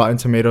Rotten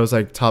Tomatoes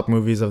like top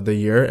movies of the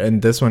year,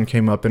 and this one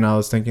came up and I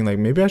was thinking like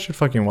maybe I should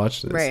fucking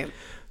watch this. Right.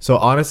 So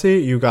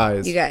honestly, you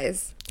guys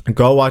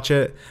go watch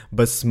it,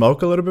 but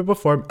smoke a little bit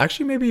before.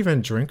 Actually, maybe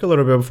even drink a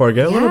little bit before.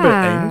 Get a little bit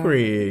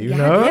angry, you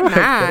know? Get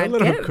mad.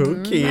 Get a little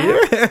kooky.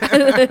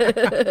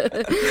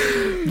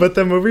 But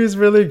the movie is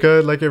really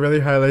good. Like, it really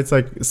highlights,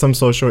 like, some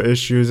social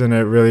issues, and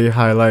it really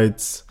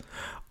highlights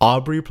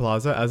Aubrey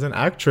Plaza as an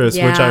actress,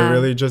 which I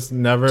really just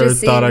never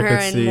thought I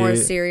could see. Seeing her in a more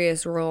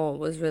serious role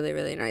was really,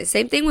 really nice.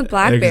 Same thing with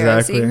Black Bear.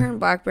 Exactly. Seeing her in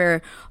Black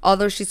Bear,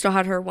 although she still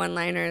had her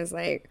one-liners,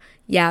 like,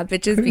 yeah,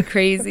 bitches be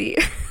crazy.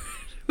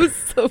 Was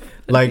so funny.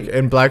 Like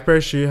in Black Bear,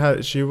 she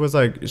was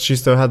like, she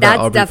still had that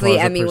Aubrey definitely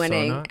Plaza Emmy persona.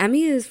 winning.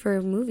 Emmy is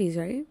for movies,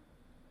 right?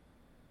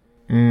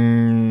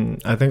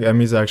 I think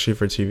Emmy's actually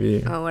for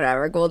TV. Oh,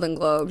 whatever. Golden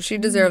Globe. She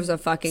deserves a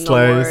fucking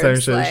Slay,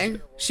 award. slay.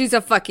 She's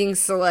a fucking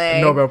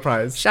slay. Nobel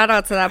Prize. Shout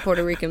out to that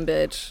Puerto Rican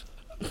bitch.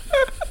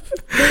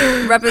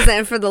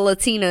 Representing for the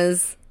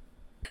Latinas.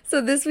 So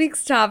this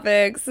week's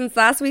topic, since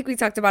last week we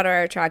talked about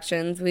our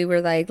attractions, we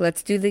were like,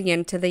 let's do the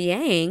yin to the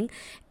yang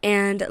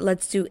and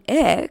let's do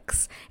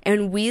icks.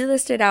 And we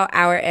listed out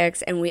our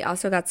icks, and we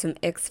also got some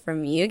icks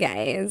from you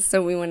guys.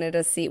 So we wanted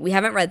to see, we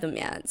haven't read them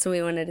yet, so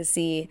we wanted to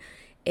see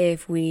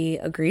if we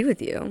agreed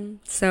with you.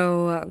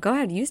 So go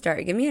ahead, you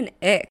start. Give me an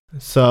ick.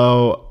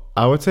 So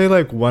I would say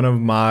like one of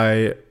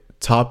my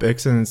top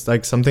icks, and it's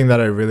like something that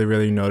I really,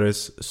 really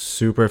notice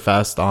super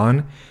fast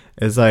on,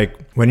 is like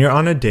when you're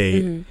on a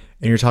date and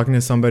you're talking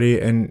to somebody,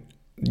 and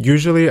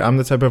usually I'm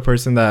the type of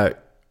person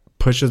that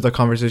pushes the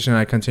conversation and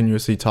I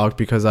continuously talk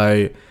because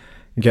I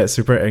get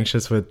super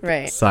anxious with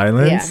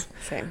silence.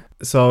 Yeah, same.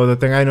 So the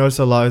thing I notice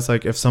a lot is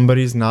like if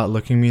somebody's not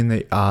looking me in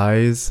the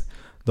eyes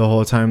the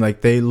whole time,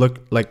 like they look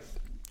like,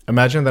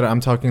 imagine that I'm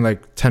talking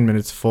like 10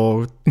 minutes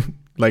full,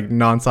 like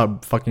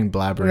nonstop fucking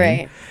blabbering.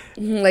 Right.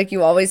 Like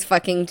you always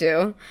fucking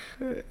do.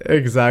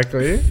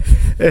 Exactly.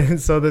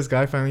 And so this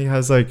guy finally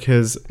has like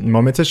his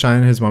moment to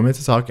shine, his moment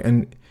to talk,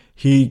 and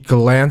he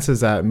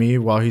glances at me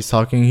while he's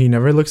talking. He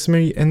never looks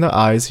me in the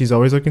eyes. He's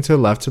always looking to the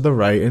left, to the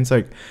right. And it's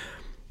like,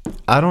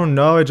 I don't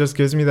know. It just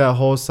gives me that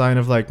whole sign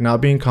of like not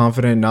being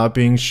confident, not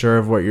being sure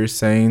of what you're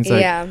saying. It's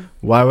like,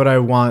 why would I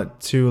want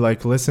to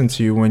like listen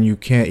to you when you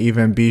can't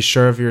even be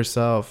sure of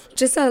yourself?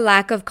 Just a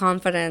lack of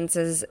confidence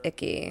is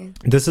icky.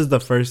 This is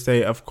the first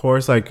date. Of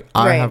course, like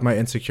I have my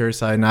insecure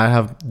side, and I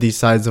have these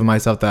sides of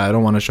myself that I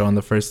don't want to show on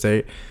the first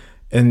date.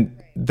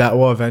 And that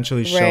will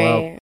eventually show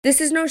out.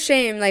 This is no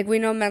shame. Like, we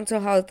know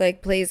mental health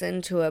like plays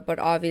into it, but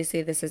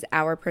obviously this is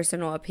our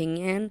personal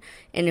opinion,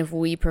 and if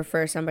we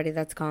prefer somebody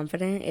that's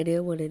confident, it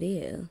is what it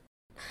is.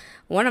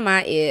 One of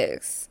my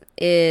ex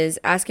is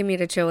asking me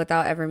to chill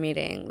without ever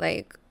meeting.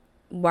 Like,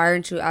 why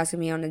aren't you asking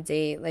me on a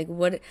date? Like,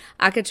 what?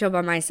 I could chill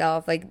by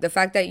myself. Like, the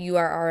fact that you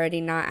are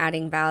already not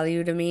adding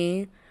value to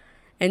me.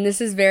 And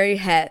this is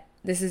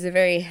this is a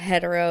very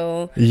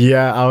hetero.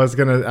 Yeah, I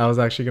was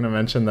actually gonna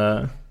mention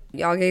that.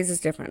 Y'all gays is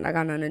different. That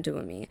got nothing to do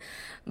with me.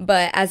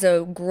 But as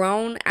a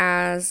grown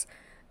ass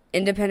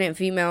independent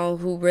female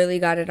who really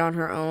got it on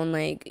her own,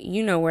 like,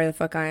 you know where the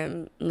fuck I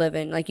am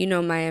living. Like, you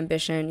know my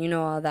ambition, you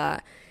know all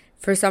that.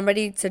 For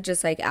somebody to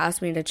just like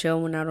ask me to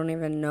chill when I don't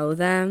even know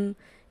them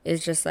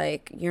is just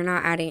like, you're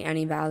not adding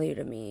any value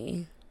to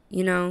me,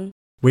 you know?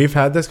 We've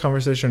had this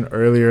conversation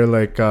earlier,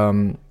 like, I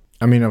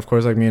mean, of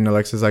course, like me and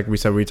Alexis, like we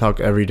said, we talk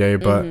every day,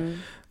 but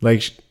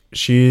like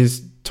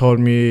she's told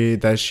me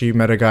that she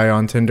met a guy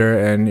on Tinder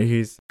and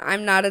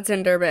I'm not a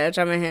Tinder bitch.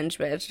 I'm a Hinge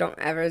bitch. Don't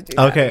ever do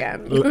that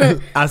again. Okay,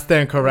 I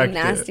stand corrected.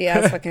 Nasty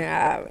ass fucking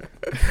app.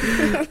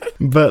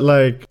 But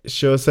like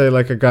she'll say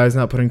like a guy's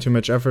not putting too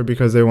much effort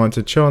because they want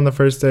to chill on the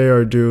first day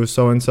or do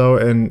so and so.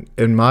 And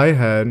in my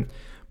head,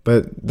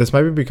 but this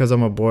might be because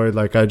I'm a boy,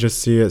 like I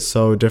just see it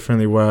so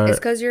differently. Where it's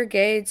because you're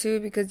gay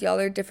too, because y'all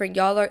are different.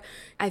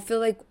 I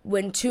feel like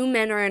when two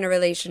men are in a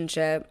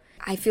relationship,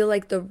 I feel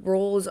like the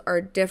roles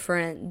are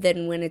different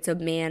than when it's a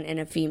man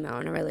and a female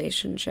in a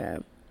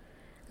relationship.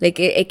 Like,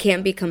 it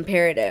can't be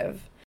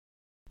comparative.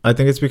 I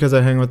think it's because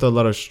I hang with a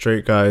lot of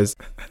straight guys.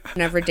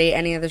 Never date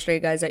any of the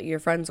straight guys that you're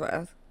friends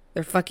with.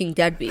 They're fucking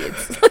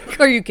deadbeats. Like,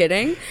 are you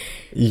kidding?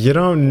 You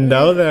don't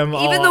know them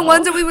all. Even the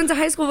ones that we went to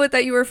high school with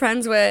that you were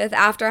friends with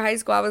after high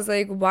school, I was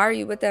like, why are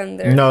you with them?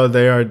 They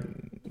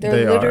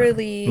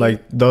literally...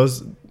 Like,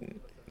 those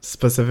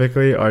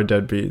specifically are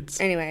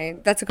deadbeats. Anyway,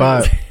 that's a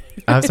But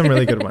I have some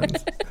really good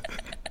ones.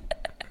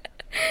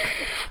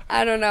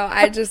 I don't know.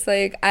 I just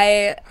like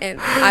I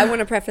want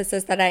to preface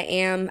this that I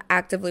am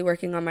actively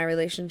working on my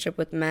relationship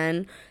with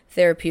men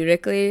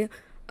therapeutically.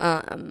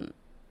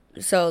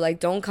 So like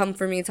don't come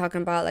for me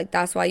talking about like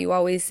that's why you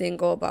always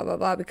single, blah blah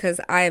blah, because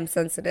I am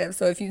sensitive.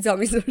 So if you tell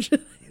me some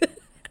shit,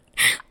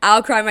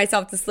 I'll cry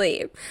myself to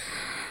sleep.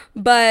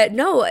 But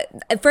no,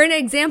 for an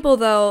example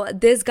though,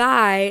 this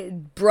guy,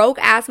 broke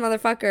ass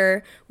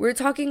motherfucker, we were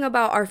talking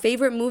about our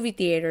favorite movie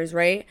theaters,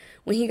 right?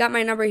 When he got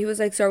my number, he was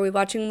like, so are we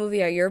watching a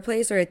movie at your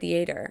place or a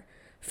theater?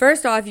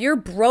 First off, your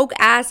broke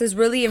ass is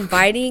really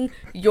inviting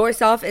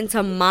yourself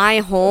into my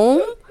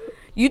home?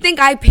 You think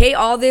I pay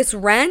all this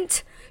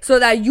rent so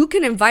that you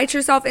can invite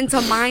yourself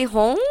into my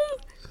home?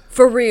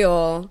 For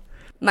real,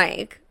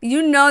 Mike.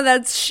 You know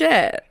that's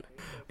shit.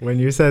 When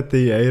you said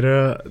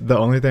theater, the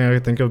only thing I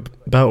could think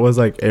about was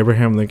like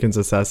Abraham Lincoln's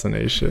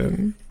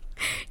assassination.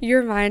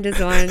 Your mind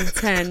is on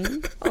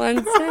 10. On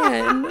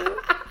 10.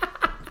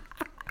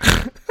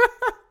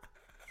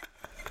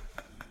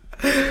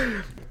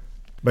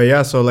 But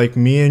yeah, so like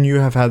me and you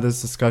have had this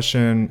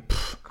discussion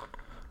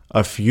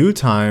a few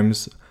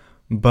times,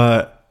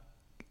 but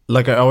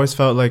like I always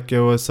felt like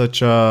it was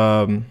such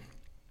a...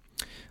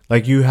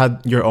 Like you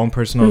had your own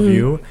personal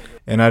view,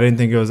 and I didn't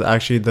think it was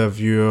actually the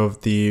view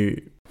of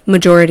the...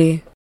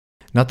 majority.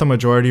 Not the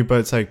majority, but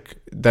it's like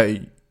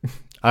that.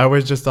 I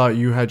always just thought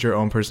you had your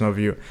own personal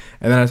view,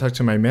 and then I talked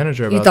to my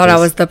manager about. You thought I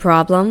was the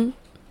problem?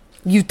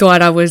 You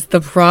thought I was the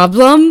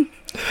problem?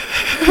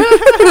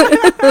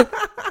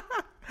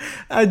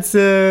 I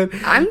said.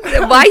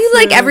 Why you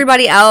like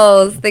everybody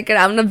else thinking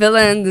I'm the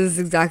villain? This is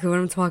exactly what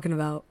I'm talking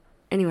about.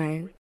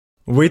 Anyway.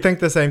 We think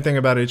the same thing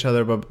about each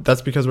other, but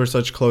that's because we're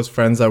such close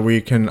friends that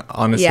we can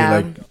honestly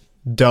like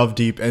delve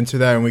deep into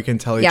that, and we can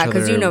tell each other. Yeah,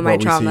 because you know my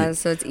traumas,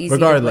 so it's easy.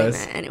 Regardless.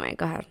 To blame it. Anyway,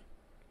 go ahead.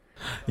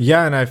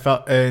 Yeah,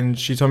 and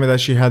she told me that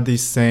she had the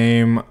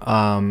same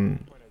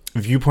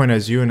viewpoint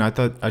as you, and I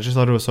just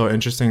thought it was so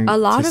interesting. A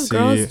lot of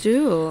girls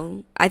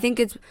do. I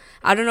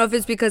don't know if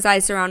it's because I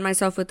surround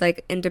myself with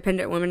like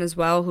independent women as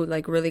well who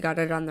like really got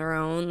it on their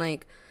own,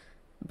 like,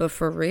 but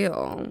for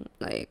real,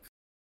 like.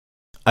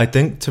 I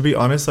think, to be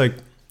honest, like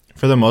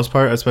for the most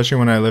part, especially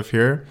when I live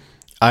here,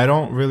 I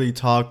don't really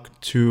talk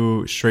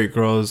to straight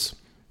girls.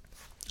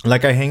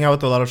 Like I hang out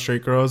with a lot of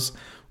straight girls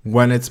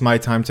when it's my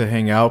time to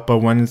hang out, but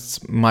when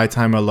it's my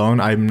time alone,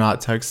 I'm not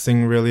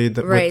texting really with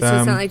them. Right, so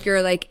it's not like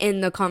you're like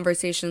in the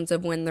conversations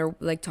of when they're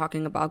like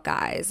talking about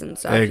guys and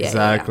stuff.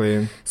 Exactly.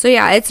 Yeah. So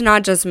yeah, it's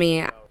not just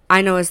me.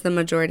 I know it's the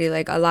majority.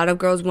 Like a lot of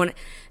girls want,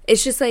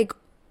 it's just like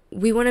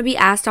we want to be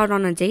asked out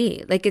on a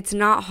date. Like it's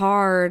not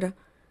hard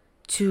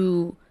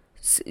to,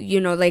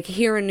 you know, like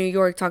here in New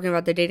York, talking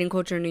about the dating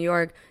culture in New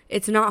York,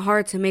 it's not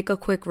hard to make a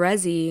quick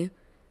resi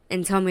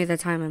and tell me the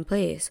time and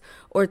place,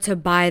 or to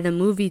buy the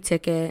movie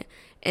ticket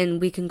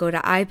and we can go to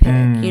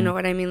iPic. You know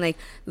what I mean? Like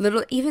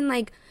even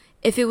like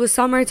if it was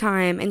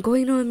summertime and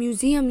going to a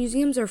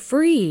museums are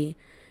free.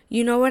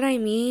 You know what I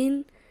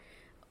mean?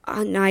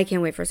 No, I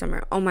can't wait for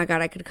summer. Oh my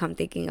God, I could come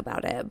thinking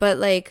about it. But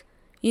like,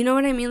 you know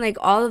what I mean? Like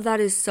all of that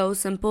is so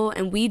simple.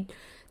 And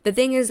the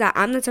thing is that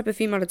I'm the type of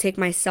female to take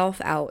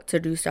myself out to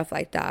do stuff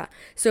like that.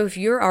 So if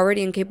you're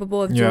already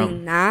incapable of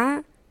doing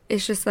that,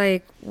 it's just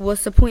like,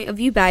 what's the point of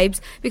you,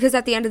 babes? Because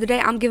at the end of the day,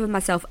 I'm giving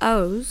myself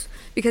O's.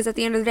 Because at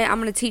the end of the day, I'm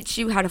going to teach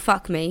you how to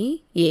fuck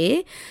me.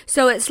 Yeah.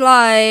 So it's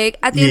like,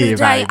 at the end of the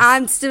day, vibes.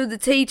 I'm still the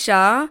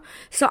teacher.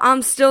 So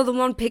I'm still the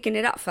one picking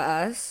it up for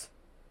us.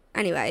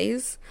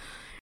 Anyways.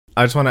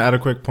 I just want to add a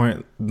quick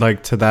point,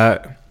 like, to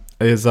that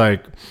is,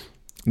 like,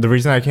 the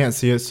reason I can't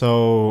see it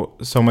so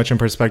much in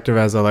perspective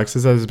as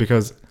Alexis does is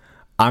because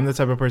I'm the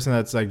type of person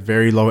that's, like,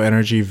 very low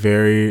energy,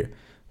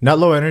 not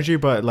low energy,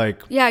 but,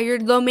 like... Yeah, you're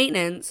low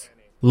maintenance.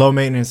 Low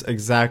maintenance,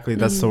 exactly.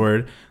 That's the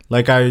word.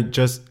 Like,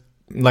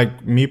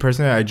 like, me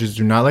personally, I just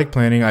do not like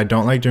planning. I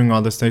don't like doing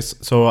all this things.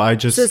 So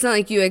it's not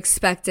like you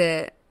expect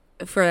it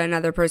for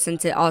another person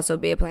to also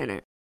be a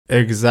planner.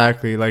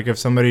 Exactly. Like, if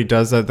somebody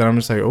does that, then I'm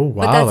just like, oh,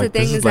 wow. But that's like, the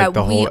thing this is like that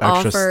the we whole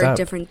extra offer step.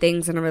 different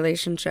things in a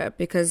relationship,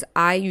 because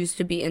I used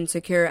to be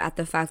insecure at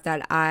the fact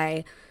that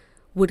I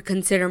would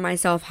consider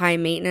myself high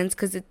maintenance,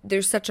 because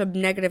there's such a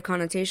negative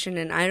connotation,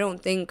 and I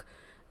don't think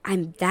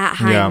I'm that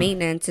high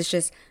maintenance. It's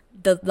just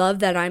the love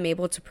that I'm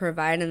able to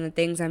provide and the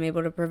things I'm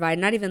able to provide.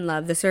 Not even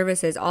love, the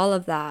services, all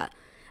of that.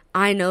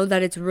 I know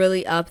that it's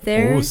really up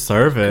there. Oh,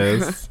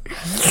 service.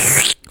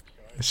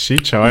 She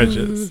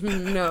charges.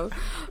 No.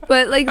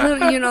 But, like,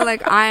 you know,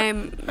 like,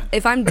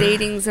 if I'm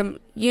dating some,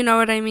 you know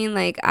what I mean?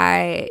 Like,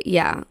 I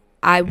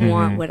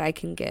want what I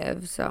can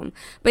give. So,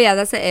 but yeah,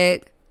 that's the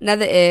ick.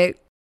 Another ick.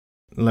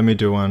 Let me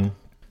do one.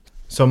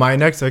 So my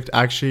next ick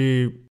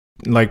actually,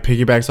 like,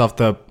 piggybacks off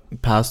the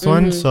past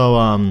one.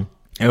 So,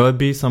 it would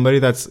be somebody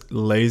that's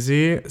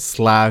lazy /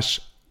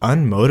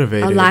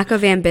 unmotivated. A lack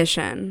of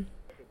ambition.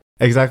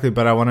 Exactly.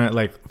 But I want to,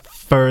 like,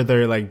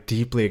 further, like,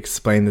 deeply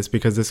explain this,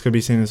 because this could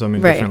be seen in so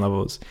many different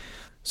levels.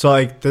 So,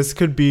 like, this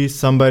could be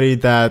somebody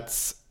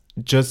that's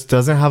just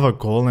doesn't have a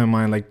goal in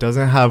mind, like,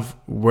 doesn't have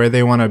where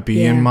they want to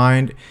be in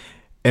mind.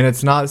 And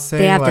it's not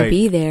saying they have like, to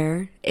be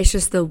there. It's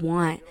just the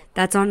want.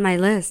 That's on my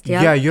list.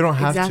 Yep. Yeah, you don't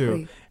have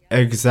to.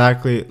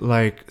 Exactly.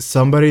 Like,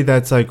 somebody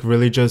that's, like,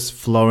 really just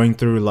flowing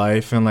through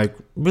life and, like,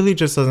 really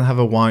just doesn't have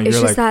a want. It's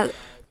You're just like, that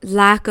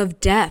lack of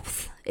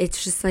depth.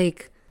 It's just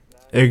like...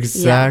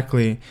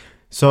 Exactly. Yeah.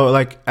 So,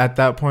 like, at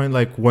that point,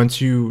 like,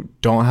 once you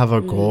don't have a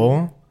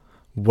goal...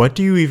 What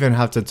do you even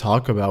have to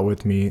talk about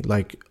with me?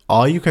 Like,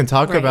 all you can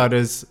talk about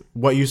is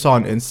what you saw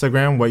on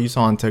Instagram, what you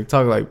saw on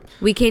TikTok. Like,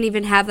 we can't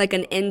even have, like,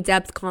 an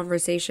in-depth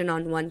conversation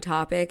on one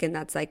topic, and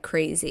that's, like,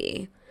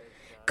 crazy.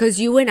 Because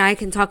you and I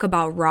can talk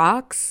about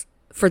rocks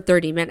for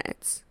 30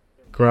 minutes.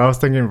 Girl, I was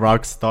thinking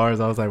rock stars.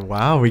 I was like,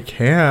 wow, we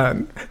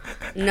can.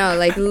 No,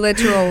 like,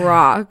 literal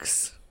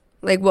rocks.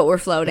 Like, what we're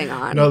floating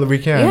on. No, we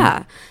can.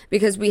 Yeah,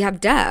 because we have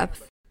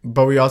depth.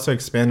 But we also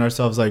expand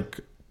ourselves, like,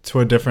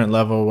 to a different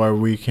level where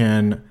we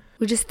can...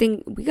 We just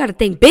think, we got to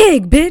think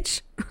big,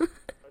 bitch.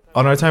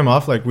 On our time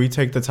off, like, we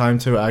take the time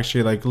to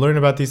actually, like, learn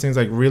about these things,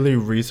 like, really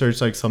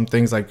research, like, some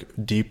things, like,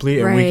 deeply.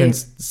 And we can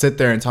sit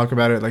there and talk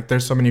about it. Like,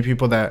 there's so many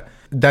people that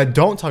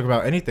don't talk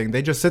about anything.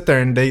 They just sit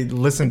there and they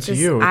listen to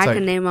you. I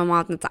can name them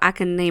all. I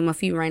can name a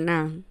few right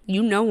now.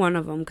 You know one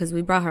of them, because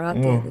we brought her up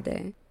the other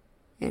day.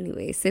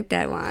 Anyway, sip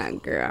that wine,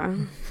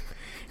 girl.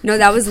 No,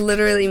 that was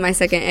literally my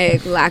second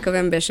ick. Lack of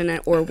ambition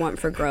or want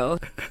for growth.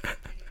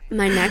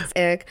 My next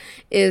ick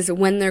is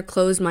when they're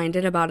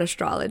closed-minded about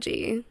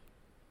astrology.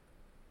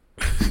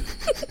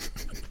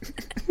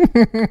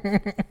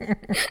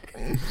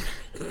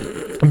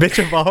 Bitch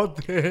of all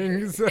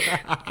things.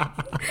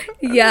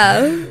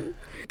 Yeah.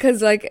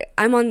 Because, like,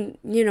 I'm on,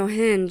 you know,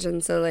 Hinge,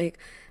 and so, like,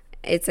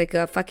 it's like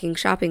a fucking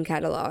shopping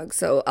catalog.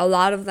 So a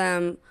lot of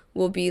them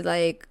will be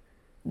like,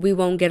 we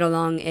won't get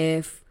along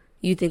if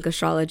you think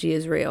astrology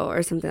is real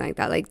or something like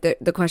that. Like,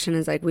 the question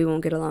is, like, we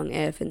won't get along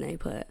if, and they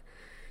put...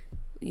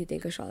 you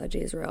think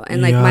astrology is real,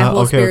 and like my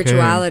whole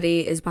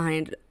spirituality is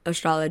behind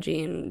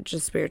astrology and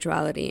just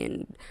spirituality,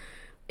 and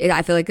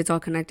I feel like it's all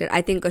connected.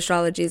 I think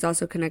astrology is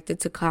also connected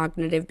to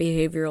cognitive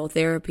behavioral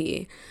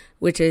therapy,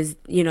 which is,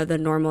 you know, the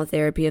normal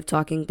therapy of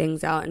talking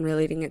things out and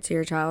relating it to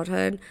your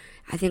childhood.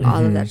 I think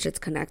all of that shit's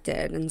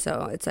connected, and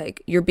so it's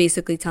like you're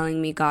basically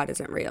telling me God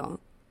isn't real.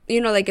 You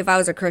know, like if I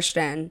was a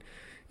Christian,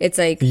 it's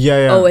like,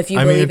 oh, if you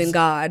believe in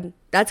God,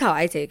 that's how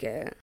I take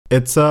it.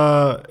 It's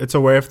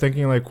a way of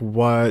thinking, like,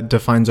 what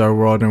defines our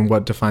world and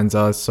what defines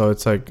us. So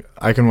it's like,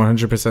 I can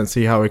 100%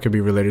 see how it could be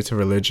related to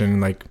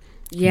religion, like,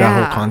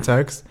 that whole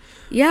context.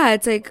 Yeah,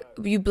 it's like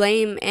you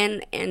blame,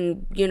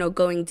 and you know,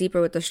 going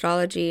deeper with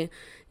astrology,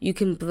 you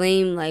can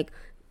blame, like,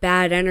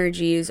 bad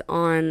energies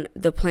on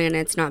the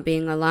planets not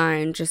being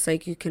aligned, just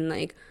like you can,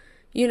 like,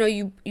 you know,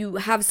 you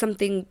have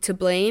something to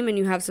blame and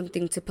you have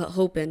something to put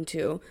hope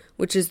into,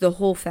 which is the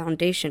whole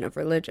foundation of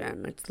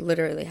religion. It's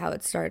literally how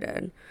it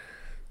started.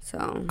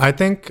 So I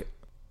think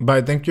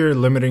you're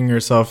limiting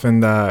yourself in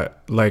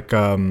that, like,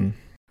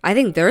 I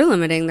think they're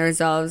limiting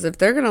themselves. If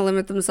they're gonna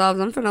limit themselves,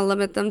 I'm gonna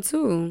limit them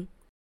too.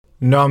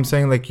 No, I'm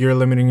saying, like, you're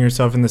limiting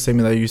yourself in the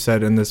statement that you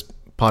said in this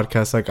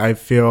podcast. Like, I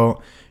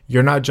feel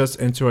you're not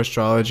just into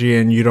astrology,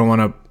 and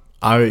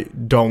I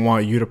don't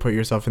want you to put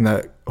yourself in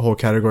that whole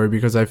category,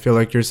 because I feel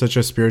like you're such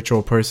a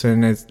spiritual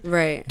person.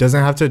 It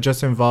doesn't have to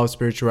just involve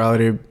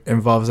spirituality. It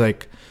involves,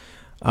 like,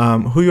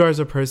 who you are as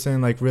a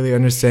person, like really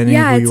understanding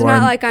Yeah, who it's you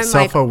not are, like I'm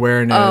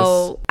self-awareness. like,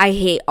 oh, I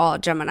hate all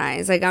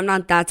Geminis. Like, I'm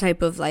not that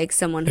type of like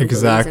someone who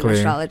believes in Exactly.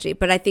 astrology.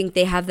 But I think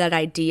they have that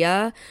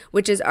idea,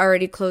 which is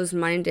already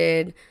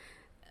closed-minded.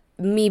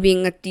 Me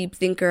being a deep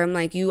thinker, I'm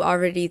like, you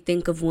already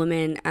think of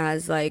women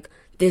as like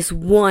this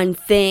one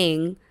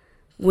thing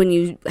when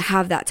you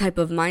have that type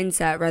of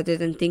mindset, rather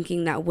than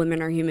thinking that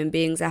women are human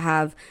beings that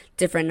have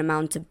different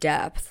amounts of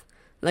depth.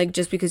 Like,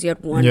 just because you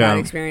had one Yeah. bad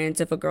experience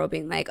of a girl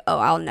being like, oh,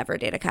 I'll never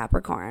date a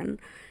Capricorn,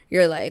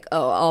 you're like,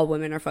 oh, all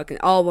women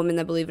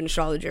that believe in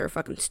astrology are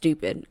fucking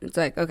stupid. It's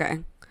like, okay.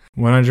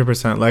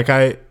 100%. Like,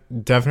 I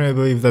definitely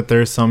believe that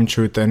there's some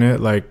truth in it.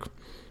 Like,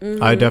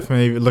 I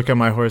definitely look at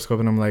my horoscope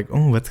and I'm like,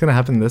 oh, what's gonna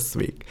happen this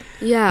week?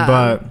 Yeah.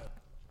 But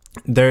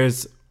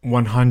there's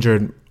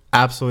 100,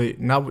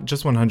 absolutely, not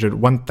just 100,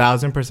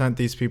 1000%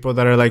 these people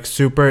that are like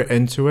super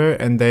into it,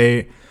 and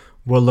they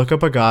will look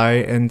up a guy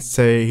and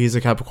say he's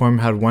a Capricorn,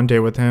 had one day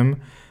with him,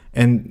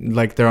 and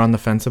like they're on the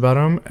fence about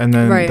him, and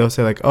then Right. they'll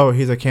say like, oh,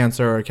 he's a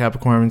Cancer or a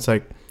Capricorn. It's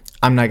like,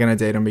 I'm not gonna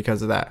date him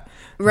because of that.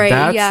 Right,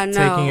 That's yeah, no.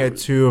 taking it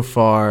too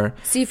far.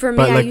 See, for me,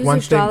 But, I like, use one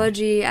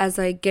astrology as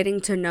like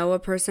getting to know a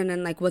person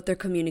and like what their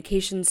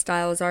communication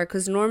styles are.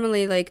 Because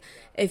normally, like,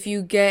 if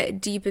you get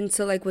deep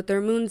into like what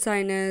their moon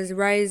sign is,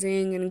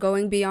 rising, and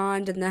going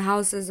beyond in the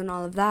houses and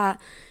all of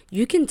that,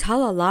 you can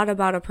tell a lot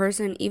about a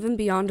person even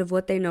beyond of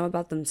what they know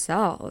about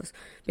themselves.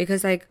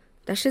 Because like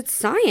that shit's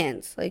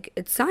science. Like,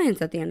 it's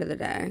science at the end of the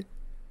day.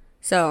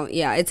 So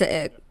yeah, it's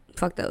a ick.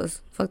 Fuck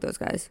those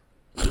guys.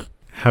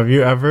 Have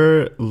you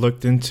ever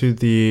looked into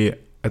the,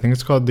 I think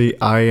it's called the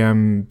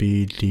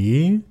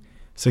IMBD,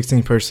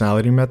 16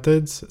 personality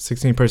methods,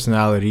 16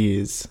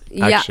 personalities,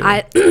 actually.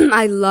 Yeah,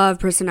 I love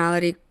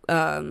personality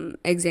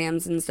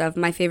exams and stuff.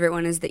 My favorite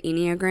one is the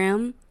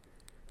Enneagram.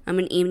 I'm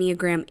an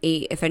Enneagram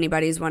 8, if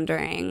anybody's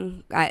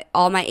wondering.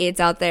 All my 8s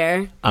out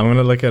there. I'm going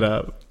to look it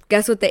up.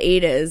 Guess what the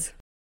 8 is?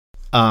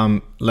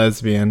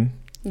 Lesbian.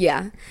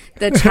 Yeah,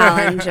 the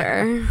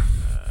Challenger.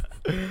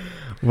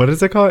 What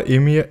is it called?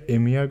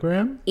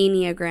 Enneagram?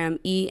 Enneagram,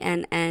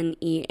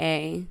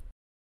 ENNEA.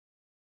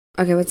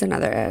 Okay, what's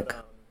another ick?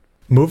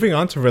 Moving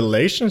on to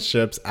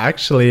relationships,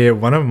 actually,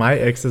 one of my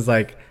icks is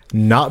like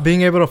not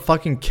being able to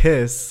fucking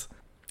kiss.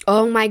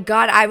 Oh my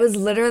God, I was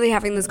literally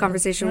having this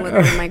conversation with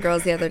one of my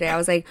girls the other day. I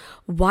was like,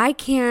 why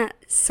can't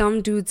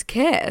some dudes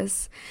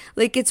kiss?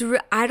 Like, it's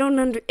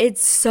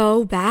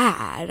so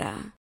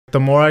bad. The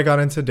more I got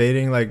into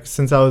dating, like,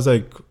 since I was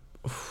like,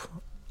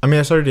 I mean,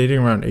 I started dating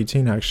around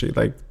 18, actually,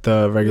 like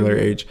the regular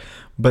age.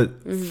 But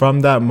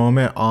from that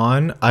moment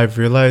on, I've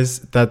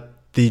realized that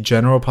the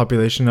general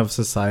population of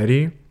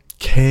society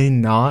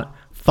cannot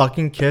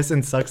fucking kiss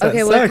and sucks at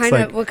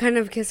sex. What kind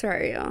of kisser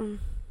are you?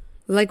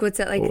 Like,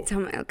 what's it like? Tell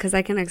me, because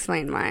I can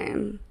explain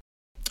mine.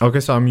 Okay,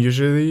 so I'm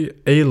usually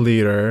a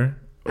leader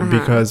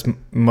because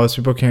most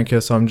people can't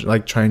kiss, so I'm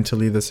like trying to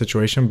lead the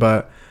situation.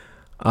 But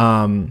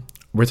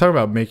we're talking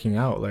about making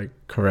out, like,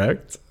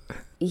 correct?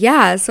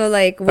 Yeah, so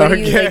like, what do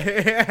you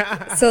Okay.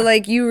 like? So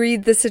like, you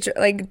read the situation.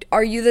 Like,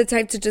 are you the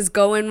type to just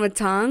go in with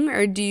tongue,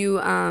 or do you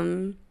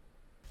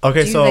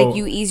Okay, so like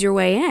you ease your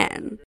way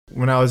in?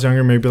 when I was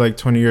younger, maybe like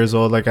 20 years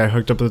old, like I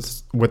hooked up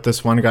with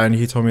this one guy, and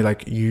he told me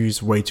like, you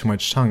use way too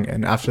much tongue.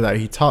 And after that,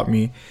 he taught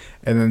me,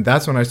 and then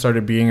that's when I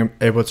started being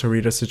able to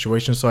read a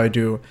situation. So I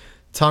do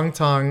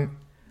tongue,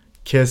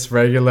 kiss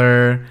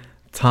regular,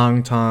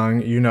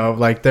 tongue, you know,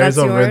 like there's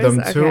That's a yours?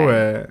 rhythm to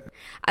Okay.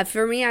 it.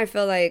 For me, I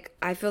feel like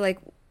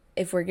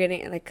if we're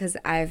getting, like, because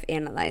I've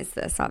analyzed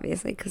this,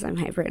 obviously, because I'm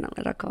hyper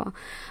analytical,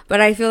 but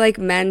I feel like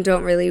men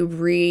don't really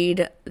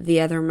read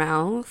the other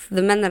mouth.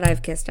 The men that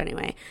I've kissed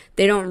anyway,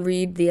 they don't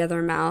read the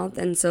other mouth.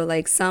 And so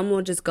like, some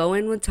will just go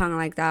in with tongue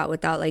like that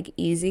without like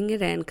easing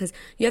it in, because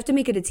you have to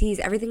make it a tease.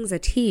 Everything's a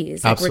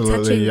tease. Like, Absolutely. we're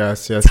touching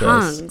Yes.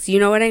 tongues. You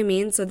know what I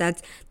mean? So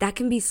that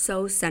can be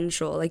so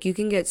sensual. Like, you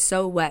can get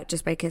so wet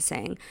just by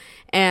kissing.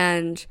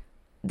 And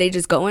they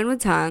just go in with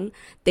tongue.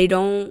 They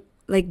don't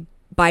like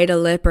bite a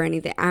lip or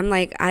anything. I'm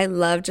like, I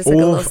love just like a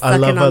little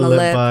sucking on the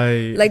lip.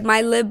 Bite. Like,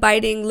 my lip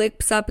biting,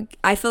 lips up,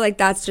 I feel like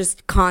that's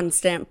just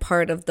constant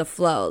part of the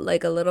flow.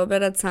 Like, a little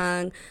bit of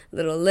tongue,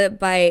 little lip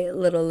bite,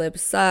 little lip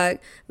suck,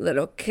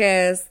 little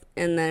kiss,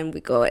 and then we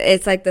go.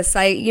 It's like the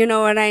sight, you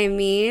know what I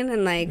mean?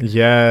 And like,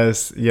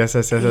 Yes. yeah,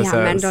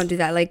 men don't do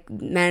that. Like,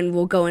 men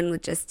will go in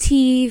with just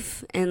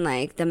teeth, and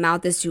like the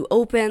mouth is too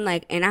open.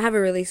 Like, and I have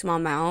a really small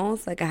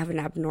mouth. Like, I have an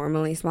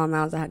abnormally small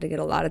mouth. I had to get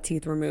a lot of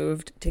teeth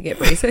removed to get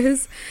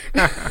braces.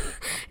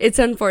 It's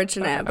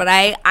unfortunate, but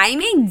I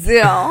make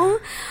do.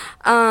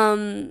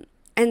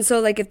 And so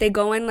like, if they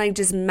go in like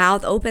just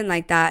mouth open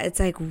like that, it's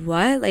like,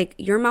 what? Like,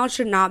 your mouth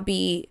should not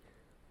be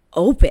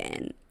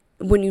open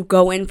when you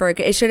go in for it.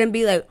 It shouldn't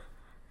be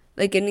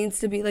like it needs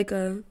to be like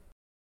a.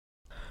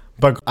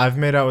 But I've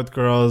made out with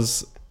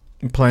girls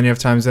plenty of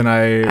times, and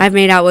I've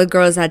made out with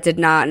girls that did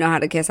not know how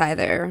to kiss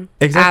either.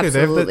 Exactly.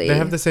 Absolutely. They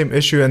have the same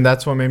issue, and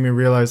that's what made me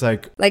realize,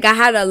 like I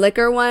had a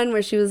liquor one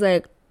where she was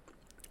like,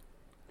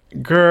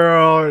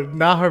 girl,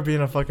 not her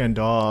being a fucking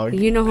dog.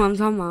 you know who I'm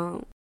talking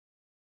about.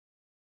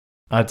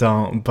 I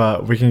don't,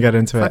 but we can get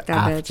into Fuck it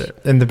that after.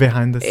 bitch. In the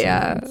behind the scenes.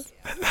 Yeah.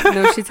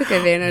 No, she took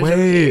advantage of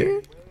Wait.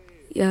 me.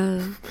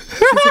 Yeah. She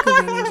took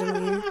advantage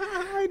of me.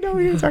 I know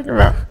what you're talking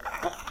about.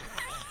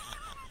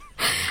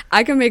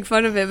 I can make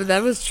fun of it, but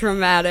that was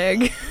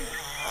traumatic.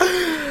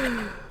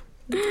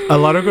 A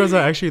lot of girls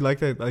are actually like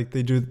that. Like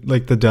they do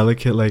like the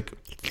delicate like.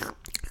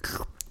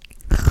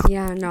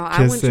 Yeah, no,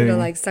 I want you to Kissing.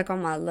 like suck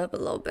on my lip a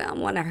little bit. I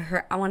want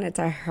it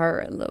to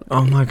hurt a little bit.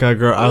 Oh my god,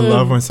 girl! I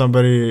love when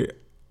somebody,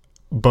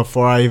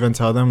 before I even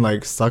tell them,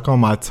 like suck on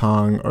my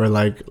tongue or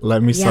like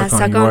let me suck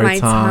on your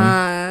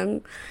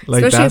tongue.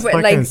 Like especially that's if,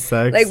 fucking like,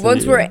 sexy. like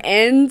once we're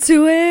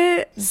into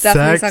it,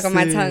 definitely suck on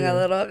my Sexy. tongue a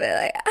little bit.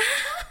 Like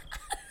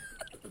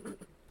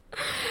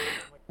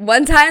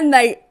one time,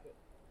 like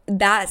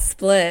that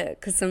split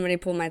because somebody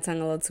pulled my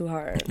tongue a little too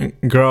hard.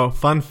 Girl,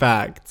 fun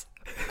fact.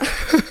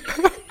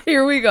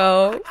 Here we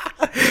go.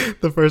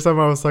 The first time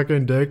I was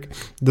sucking dick,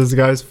 this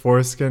guy's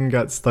foreskin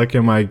got stuck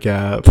in my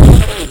gap.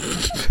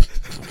 It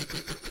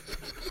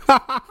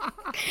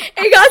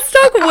got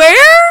stuck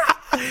where?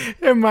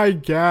 In my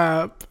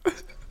gap.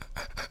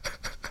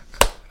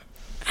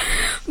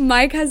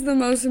 Mike has the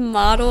most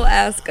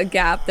model-esque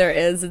gap there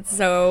is. It's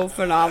so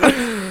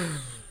phenomenal.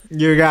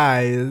 You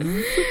guys.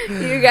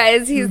 You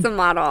guys, he's the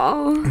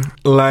model.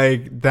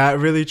 Like, that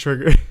really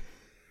triggered.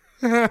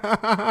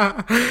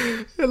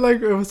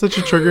 Like, it was such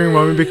a triggering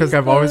moment because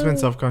I've always been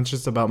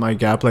self-conscious about my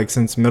gap, like,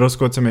 since middle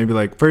school to maybe,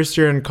 like, first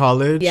year in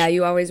college. Yeah,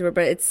 you always were,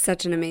 but it's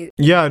such an amazing...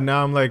 Yeah,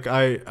 now I'm like,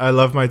 I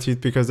love my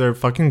teeth because they're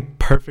fucking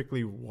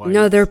perfectly white.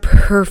 No, they're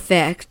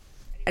perfect.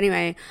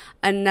 Anyway,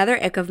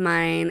 another ick of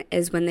mine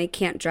is when they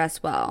can't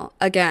dress well.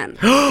 Again,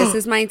 this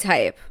is my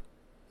type.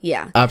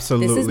 Yeah.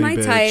 Absolutely, this is my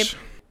bitch. type.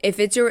 If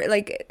it's your,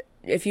 like,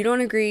 if you don't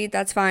agree,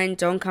 that's fine.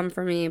 Don't come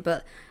for me.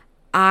 But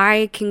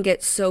I can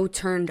get so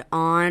turned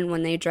on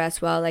when they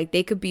dress well. Like,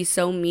 they could be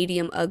so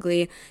medium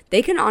ugly.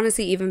 They can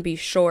honestly even be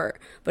short.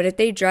 But if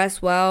they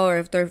dress well, or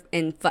if they're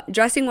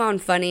dressing well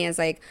and funny is,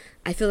 like,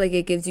 I feel like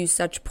it gives you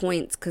such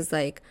points. Because,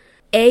 like,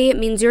 A, it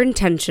means you're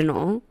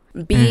intentional.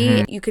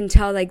 B, you can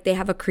tell, like, they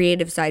have a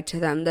creative side to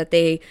them. That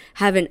they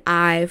have an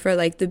eye for,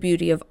 like, the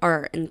beauty of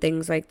art and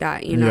things like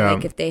that. You know, Yeah.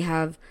 like, if they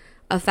have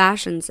a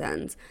fashion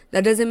sense.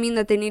 That doesn't mean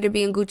that they need to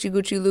be in Gucci,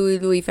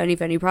 Louis,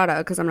 Fendi, Prada,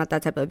 because I'm not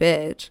that type of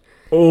bitch.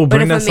 Oh, But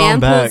bring if that a man song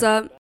back. pulls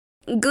up,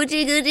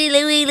 Gucci,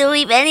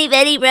 Louis,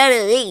 Fendi,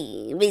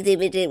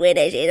 Prada, wear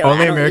that shit.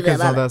 Only Americans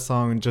know that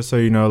song, just so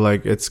you know,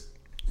 like, it's...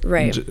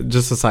 Right.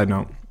 Just a side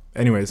note.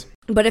 Anyways.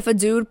 But if a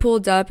dude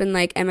pulled up in,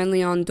 like, M.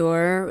 Leon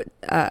Dore,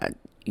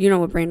 you know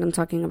what brand I'm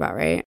talking about,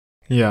 right?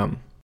 Yeah.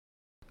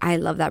 I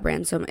love that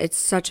brand. So it's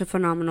such a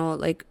phenomenal,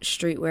 like,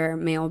 streetwear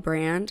male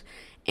brand.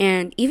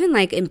 And even,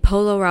 like, in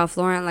Polo Ralph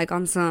Lauren, like,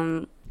 on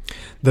some...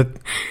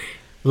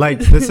 Like,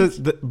 this is...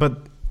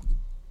 but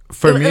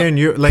for me and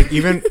you, like,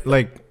 even,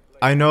 like,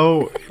 I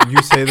know you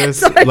say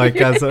this, Sorry. like,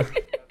 as a...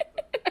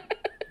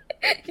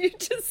 You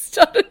just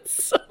stuttered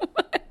so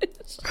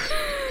much.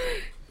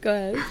 Go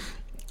ahead.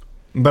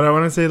 But I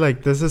want to say,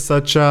 like, this is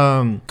such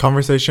a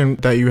conversation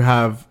that you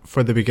have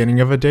for the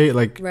beginning of a date.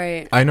 Like,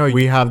 Right. I know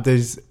we have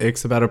these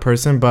icks about a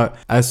person, but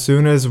as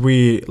soon as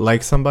we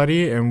like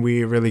somebody and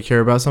we really care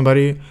about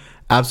somebody,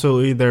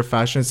 absolutely their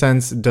fashion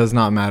sense does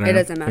not matter. It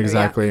doesn't matter.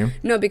 Exactly. Yeah.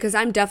 No, because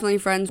I'm definitely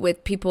friends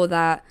with people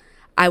that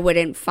I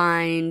wouldn't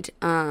find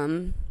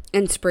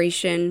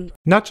inspiration.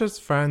 Not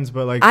just friends,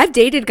 but, like... I've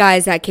dated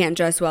guys that can't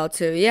dress well,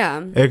 too.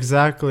 Yeah.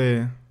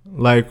 Exactly.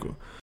 Like...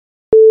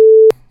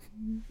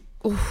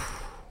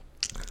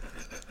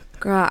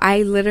 Girl,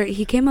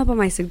 he came up on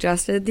my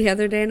suggested the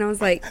other day and I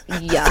was like,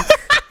 yuck.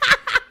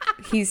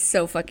 He's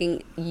so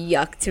fucking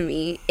yuck to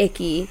me.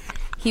 Icky.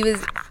 He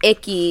was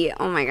icky.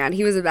 Oh my God.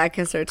 He was a bad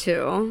kisser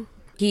too.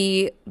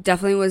 He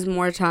definitely was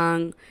more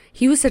tongue.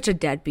 He was such a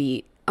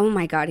deadbeat. Oh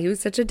my God. He was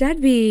such a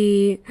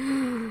deadbeat.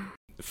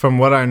 From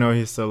what I know,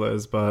 he still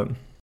is, but...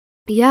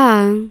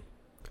 Yeah.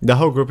 The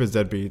whole group is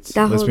deadbeats.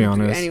 Let's be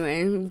honest.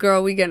 Anyway,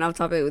 girl, we getting off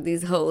topic with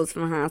these hoes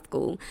from high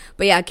school.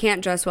 But yeah, I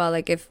can't dress well.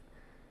 Like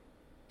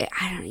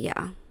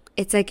yeah.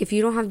 It's like if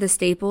you don't have the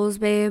staples,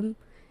 babe,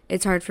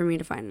 it's hard for me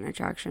to find an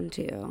attraction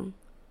to you.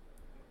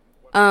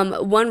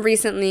 One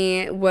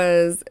recently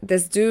was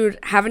this dude,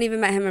 haven't even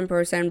met him in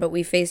person, but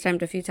we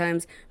FaceTimed a few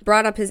times,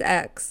 brought up his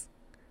ex.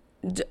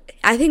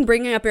 I think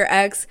bringing up your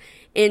ex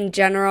in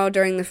general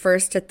during the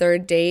first to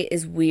third date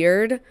is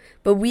weird,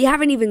 but we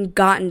haven't even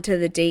gotten to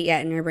the date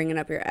yet and you're bringing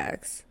up your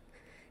ex.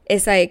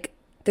 It's like,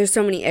 there's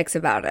so many icks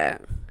about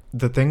it.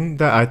 The thing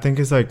that I think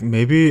is, like,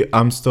 maybe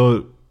I'm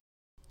still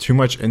too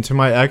much into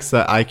my ex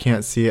that I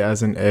can't see it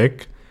as an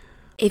ick.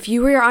 If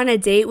you were on a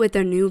date with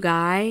a new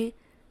guy,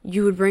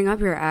 you would bring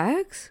up your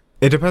ex?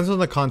 It depends on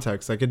the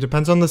context. Like, it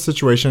depends on the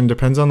situation. It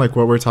depends on, like,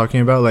 what we're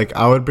talking about. Like,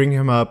 I would bring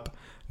him up,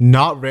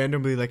 not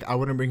randomly. Like, I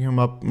wouldn't bring him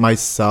up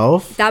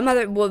myself.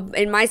 Well,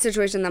 in my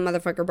situation, that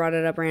motherfucker brought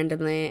it up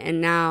randomly,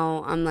 and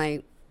now I'm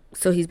like,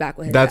 so he's back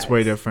with his That's ex.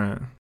 way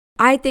different.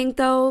 I think,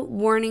 though,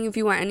 warning, if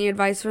you want any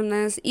advice from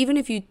this, even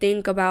if you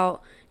think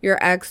about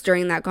your ex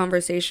during that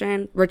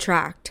conversation,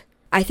 retract.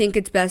 I think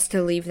it's best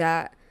to leave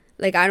that.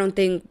 Like, I don't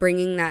think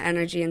bringing that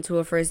energy into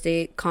a first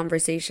date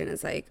conversation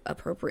is, like,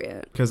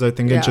 appropriate. Because I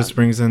think it just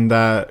brings in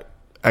that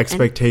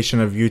expectation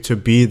of you to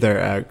be their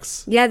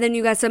ex. Yeah, then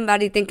you got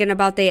somebody thinking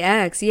about their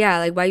ex. Yeah,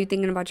 like, why are you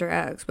thinking about your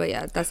ex? But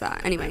yeah, that's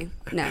that. Anyway,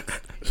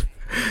 next.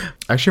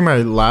 Actually, my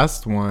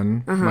last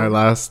one, my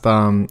last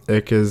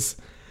ick is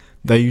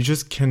that you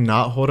just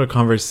cannot hold a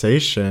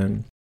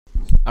conversation.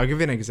 I'll give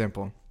you an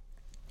example.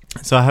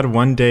 So I had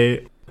one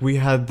day, we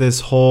had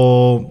this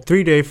whole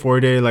 3-day,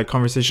 4-day like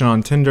conversation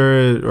on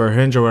Tinder or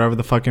Hinge or whatever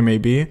the fuck it may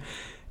be.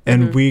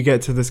 And we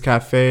get to this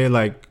cafe,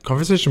 like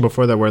conversation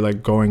before that, we're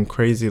like going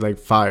crazy, like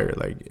fire,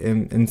 like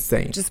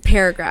insane. Just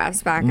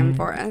paragraphs back and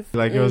forth.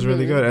 Like it was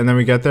really good. And then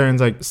we get there and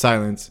it's like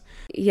silence.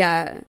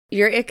 Yeah.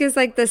 Your ick is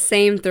like the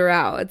same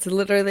throughout. It's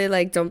literally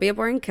like, don't be a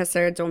boring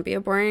kisser. Don't be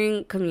a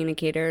boring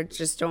communicator.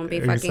 Just don't be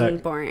fucking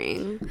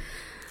boring.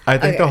 I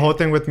think the whole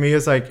thing with me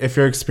is like, if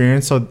you're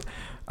experienced, so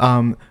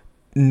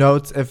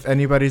notes, if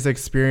anybody's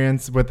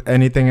experienced with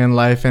anything in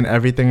life and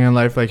everything in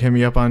life, like hit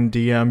me up on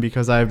DM,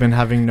 because I've been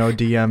having no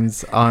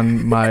DMs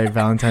on my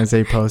Valentine's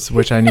Day post,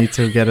 which I need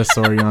to get a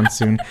story on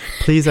soon.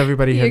 Please,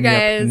 everybody, hit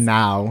me up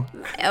now.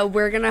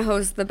 We're gonna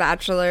host the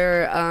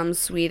Bachelor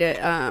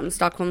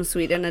Stockholm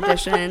Sweden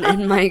edition,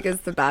 and Mike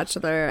is the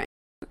Bachelor.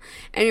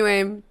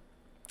 Anyway,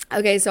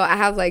 okay, so I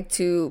have like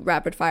 2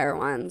 rapid fire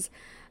ones.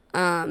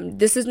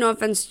 This is no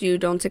offense to you,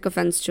 don't take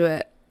offense to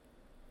it,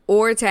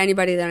 or to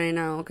anybody that I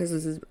know, because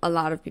this is a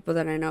lot of people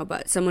that I know,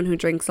 but someone who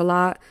drinks a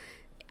lot,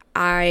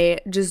 I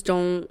just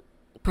don't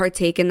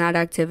partake in that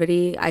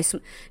activity.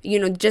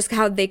 Just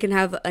how they can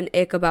have an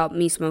ick about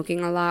me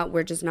smoking a lot,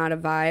 we're just not a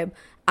vibe.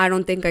 I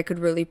don't think I could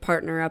really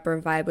partner up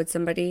or vibe with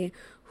somebody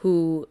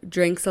who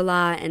drinks a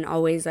lot and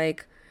always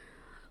like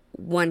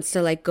wants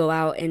to like go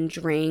out and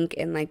drink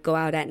and like go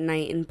out at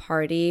night and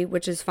party,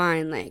 which is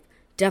fine. Like,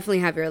 definitely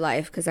have your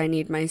life, because I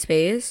need my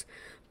space.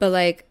 But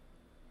like,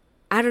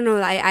 I don't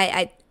know,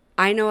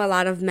 I know a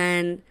lot of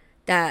men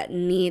that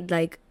need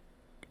like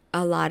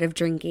a lot of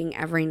drinking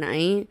every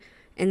night,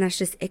 and that's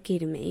just icky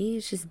to me.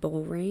 It's just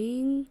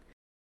boring.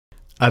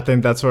 I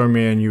think that's where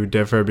me and you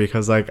differ,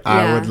 because like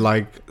I would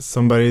like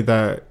somebody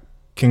that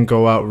can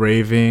go out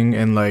raving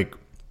and like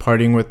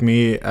partying with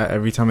me at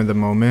every time of the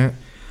moment.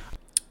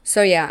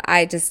 So yeah,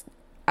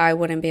 I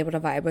wouldn't be able to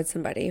vibe with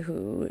somebody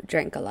who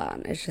drank a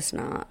lot. It's just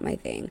not my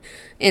thing.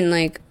 And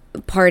like,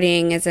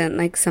 partying isn't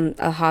like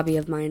a hobby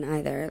of mine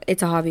either.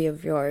 It's a hobby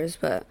of yours,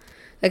 but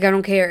like, I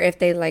don't care if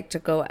they like to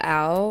go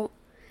out.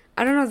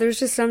 I don't know, there's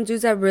just some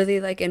dudes that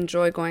really like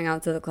enjoy going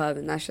out to the club,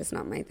 and that's just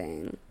not my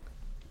thing.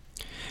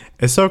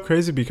 It's so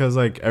crazy, because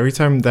like every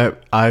time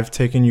that I've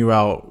taken you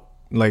out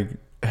like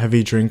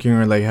heavy drinking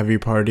or like heavy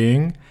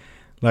partying,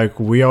 like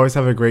we always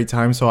have a great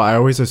time. So I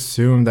always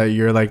assume that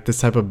you're like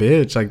this type of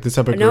bitch, like this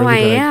type of girl. No, I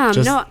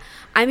am. No,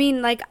 I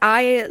mean, like,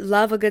 I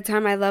love a good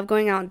time. I love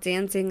going out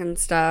dancing and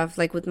stuff,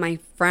 like with my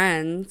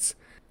friends.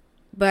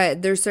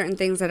 But there's certain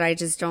things that I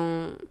just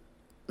don't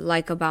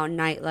like about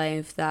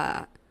nightlife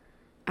that,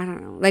 I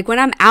don't know. Like, when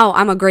I'm out,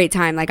 I'm a great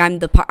time. Like, I'm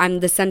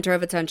the center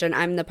of attention.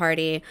 I'm the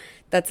party.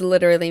 That's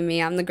literally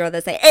me. I'm the girl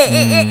that's like,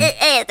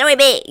 hey, throw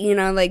me. You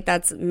know, like,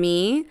 that's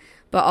me.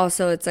 But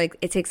also, it's like,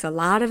 it takes a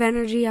lot of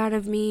energy out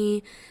of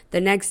me. The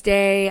next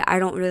day, I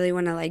don't really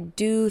want to like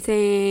do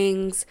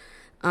things.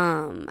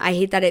 I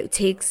hate that it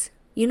takes,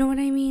 you know what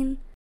I mean?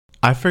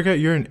 I forget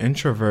you're an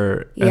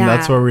introvert. And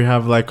that's where we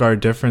have like our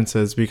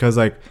differences, because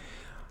like,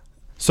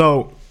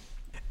 so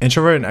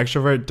introvert and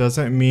extrovert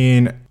doesn't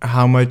mean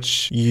how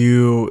much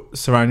you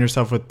surround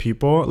yourself with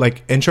people.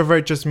 Like,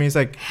 introvert just means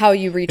like how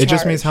you recharge. It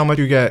just means how much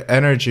you get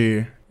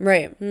energy.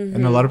 Right. Mm-hmm.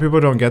 And a lot of people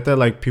don't get that.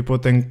 Like, people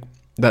think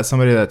that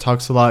somebody that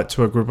talks a lot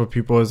to a group of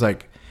people is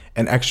like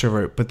an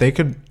extrovert, but they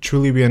could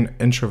truly be an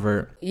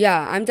introvert.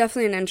 Yeah, I'm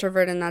definitely an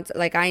introvert, and that's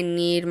like, I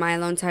need my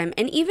alone time.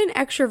 And even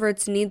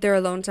extroverts need their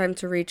alone time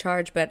to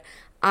recharge, but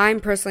I'm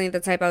personally the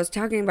type, I was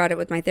talking about it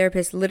with my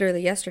therapist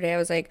literally yesterday. I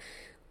was like,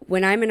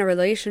 when I'm in a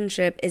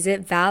relationship, is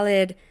it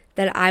valid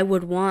that I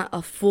would want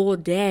a full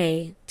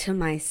day to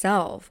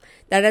myself?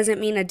 That doesn't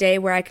mean a day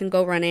where I can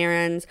go run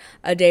errands,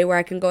 a day where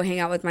I can go hang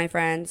out with my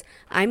friends.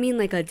 I mean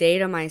like a day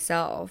to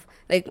myself.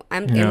 Like,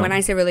 and when I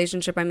say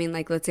relationship, I mean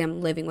like, let's say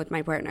I'm living with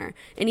my partner.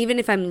 And even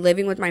if I'm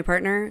living with my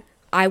partner,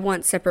 I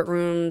want separate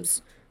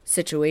rooms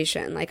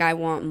situation. Like, I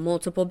want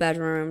multiple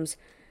bedrooms.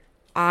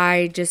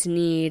 I just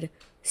need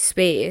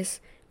space.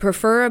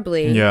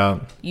 Preferably,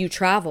 you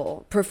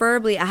travel.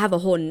 Preferably, I have a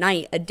whole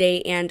night, a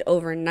day and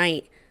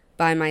overnight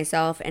by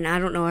myself. And I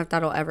don't know if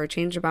that'll ever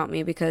change about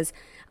me, because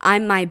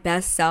I'm my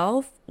best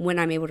self when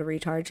I'm able to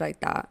recharge like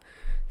that.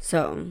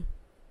 So,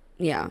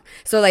 yeah.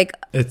 So, like,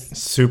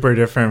 it's super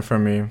different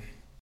from me.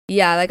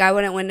 Yeah, like,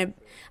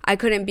 I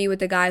couldn't be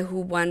with a guy who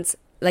wants,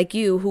 like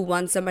you, who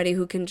wants somebody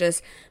who can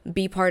just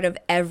be part of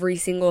every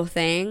single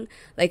thing.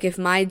 Like, if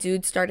my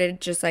dude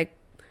started just like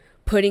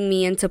putting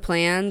me into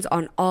plans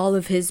on all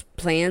of his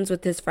plans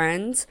with his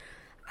friends,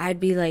 I'd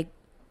be like,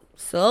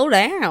 slow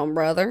down,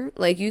 brother.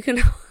 Like, you can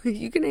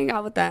hang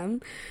out with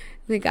them.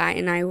 The guy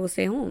and I will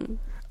stay home.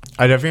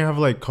 I definitely have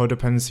like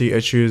codependency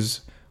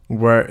issues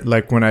where,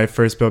 like, when I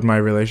first built my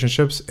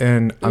relationships,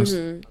 and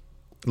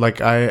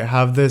like I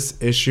have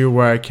this issue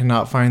where I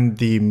cannot find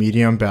the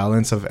medium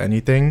balance of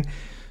anything.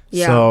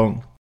 Yeah.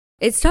 So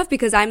it's tough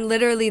because I'm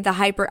literally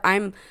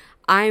I'm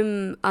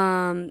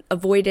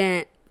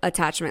avoidant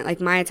attachment.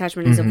 Like my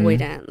attachment is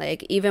avoidant.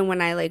 Like even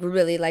when I like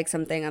really like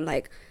something, I'm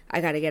like,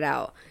 I gotta get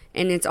out.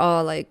 And it's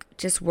all like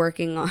just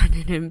working on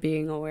it and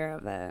being aware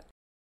of it.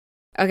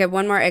 Okay,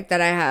 one more ick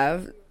that I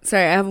have.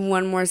 Sorry, I have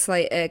one more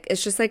slight ick.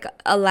 It's just like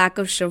a lack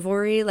of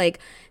chivalry. Like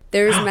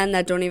there's men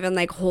that don't even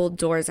like hold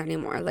doors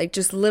anymore. Like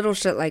just little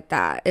shit like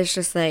that. It's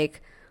just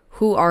like,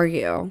 who are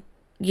you?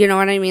 You know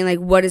what I mean? Like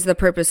what is the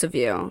purpose of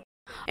you?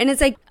 And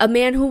it's like a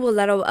man who will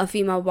let a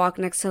female walk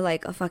next to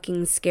like a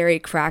fucking scary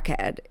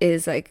crackhead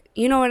is like,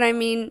 you know what I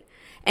mean?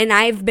 And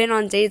I've been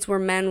on dates where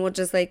men will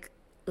just like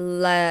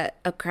let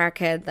a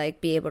crackhead like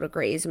be able to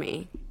graze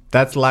me.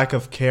 That's lack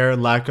of care,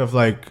 lack of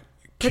like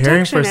caring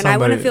Protection, for somebody. and I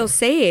want to feel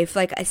safe.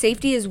 Like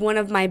safety is one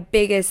of my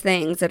biggest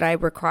things that I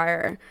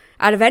require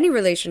out of any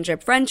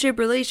relationship, friendship,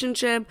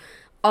 relationship,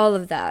 all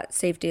of that.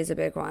 Safety is a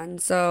big one.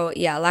 So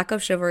yeah, lack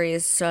of chivalry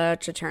is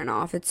such a turn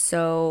off. It's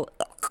so...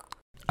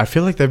 I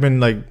feel like they've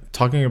been like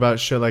talking about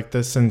shit like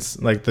this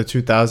since like the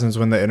 2000s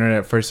when the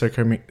internet first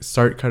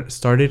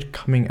started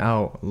coming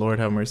out. Lord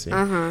have mercy.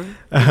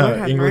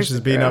 English is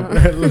beating up.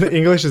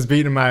 English is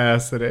beating my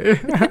ass today.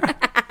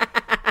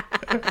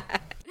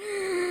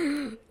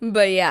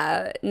 But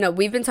yeah, no,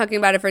 we've been talking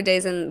about it for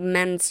days and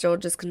men still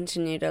just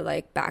continue to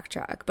like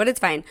backtrack, but it's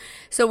fine.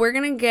 So we're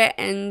going to get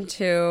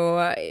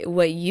into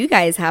what you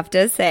guys have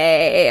to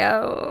say.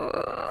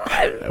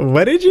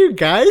 What did you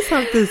guys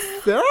have to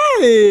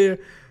say?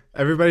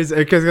 Everybody's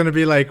ick is going to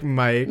be like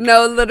Mike.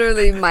 No,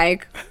 literally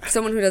Mike,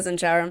 someone who doesn't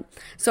shower.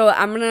 So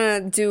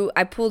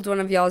I pulled one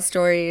of y'all's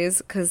stories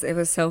because it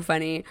was so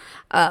funny.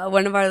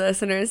 One of our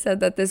listeners said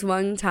that this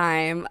one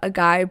time a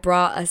guy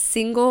brought a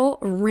single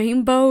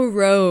rainbow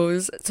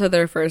rose to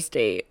their first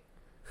date.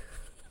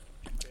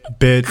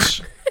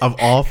 Bitch, of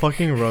all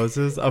fucking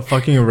roses, a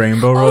fucking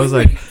rainbow rose.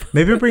 Like,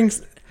 maybe bring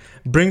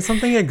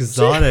something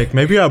exotic.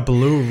 Maybe a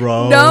blue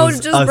rose. No,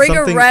 just bring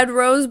a red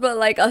rose, but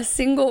like a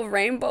single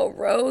rainbow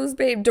rose,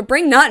 babe.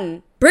 Bring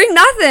nothing. Bring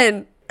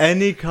nothing.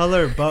 Any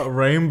color but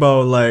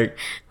rainbow. Like,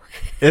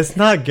 it's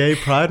not Gay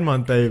Pride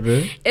Month,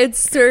 baby. It's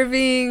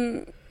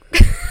serving...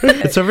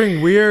 It's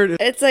serving weird.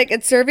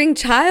 It's serving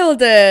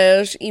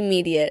childish.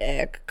 Immediate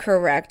ick.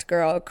 Correct,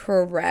 girl.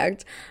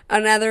 Correct.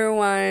 Another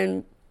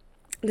one...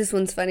 This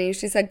one's funny.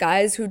 She said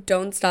guys who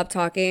don't stop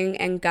talking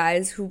and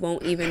guys who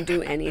won't even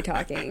do any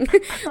talking.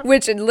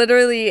 Which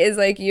literally is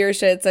like your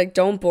shit. It's like,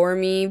 don't bore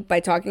me by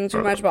talking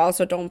too much, but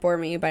also don't bore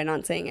me by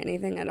not saying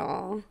anything at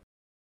all.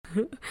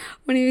 One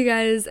of you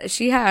guys,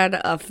 she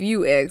had a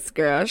few icks,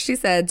 girl. She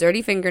said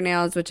dirty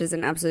fingernails, which is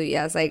an absolute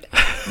yes. Like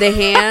the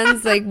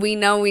hands, like we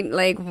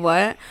like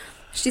what?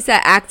 She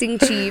said acting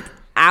cheap.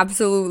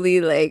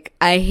 Absolutely, like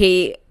I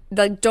hate,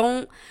 like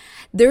don't.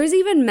 There's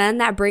even men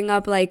that bring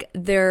up like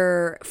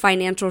their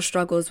financial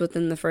struggles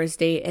within the first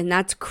date, and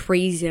that's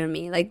crazy to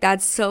me. Like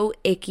that's so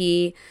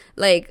icky.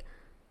 Like,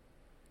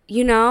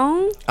 you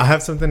know? I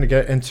have something to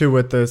get into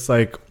with this.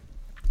 Like,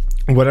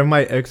 one of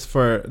my icks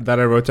that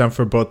I wrote down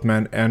for both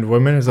men and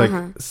women is like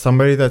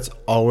somebody that's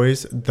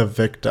always the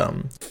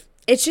victim.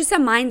 It's just a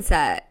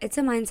mindset. It's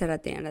a mindset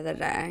at the end of the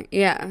day.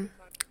 Yeah.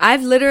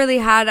 I've literally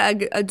had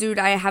a dude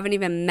I haven't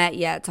even met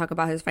yet talk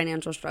about his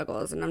financial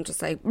struggles, and I'm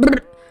just like...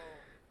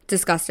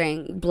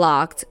 disgusting,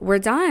 blocked, we're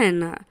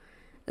done.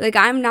 Like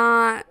I'm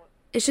not,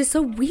 it's just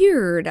so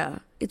weird.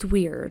 It's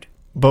weird.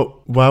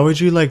 But why would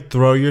you like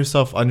throw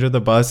yourself under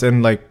the bus?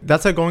 And like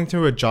that's like going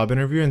to a job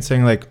interview and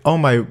saying like, oh,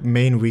 my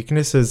main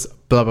weakness is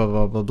blah blah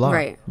blah blah blah.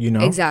 Right. You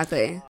know?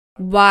 Exactly.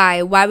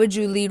 Why would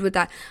you lead with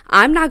that?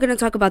 I'm not going to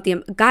talk about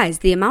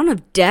the amount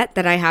of debt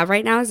that I have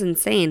right now is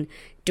insane.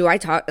 Do I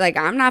talk? Like,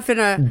 I'm not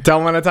finna...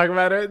 Don't want to talk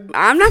about it?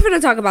 I'm not finna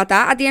talk about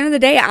that. At the end of the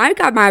day, I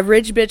got my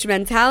rich bitch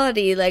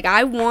mentality. Like,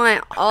 I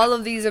want all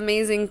of these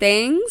amazing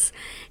things.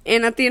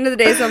 And at the end of the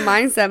day, it's a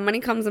mindset. Money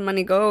comes and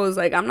money goes.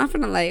 Like, I'm not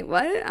finna, like,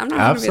 what? I'm not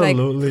Absolutely,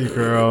 gonna be like...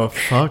 girl.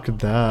 Fuck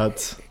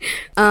that.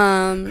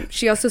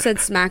 She also said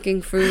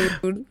smacking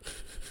food.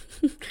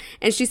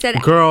 And she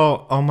said...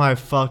 Girl, oh my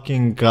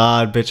fucking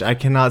God, bitch. I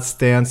cannot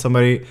stand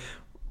somebody...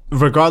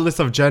 Regardless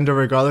of gender,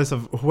 regardless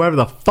of whoever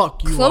the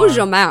fuck you are. Close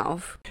your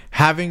mouth.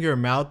 Having your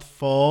mouth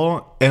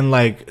full and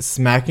like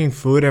smacking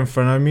food in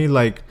front of me,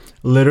 like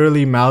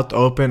literally mouth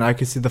open. I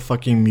can see the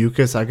fucking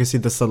mucus. I can see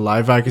the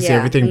saliva. I can see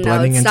everything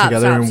blending in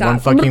together in one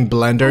fucking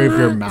blender of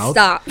your mouth.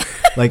 Stop.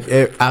 Like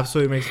it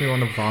absolutely makes me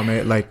want to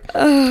vomit. Like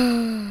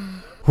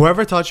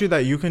whoever taught you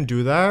that you can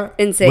do that,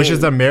 insane. Which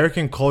is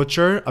American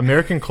culture.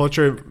 American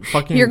culture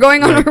fucking. You're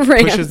going on a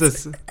rant. Pushes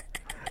this.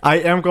 I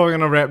am going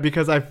on a rant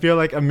because I feel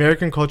like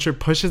American culture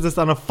pushes this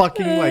on a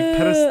fucking like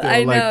pedestal.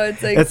 I know,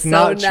 it's like it's so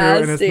not nasty.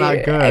 True and it's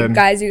not good. And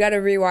guys, you got to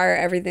rewire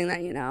everything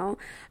that you know.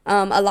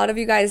 A lot of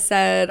you guys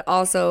said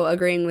also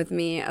agreeing with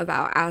me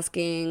about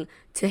asking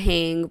to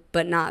hang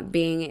but not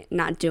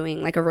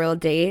doing like a real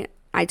date.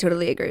 I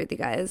totally agree with you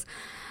guys.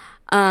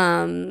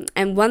 And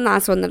one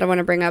last one that I want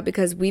to bring up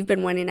because we've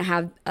been wanting to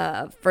have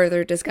a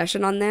further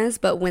discussion on this,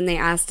 but when they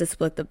asked to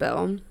split the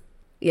bill.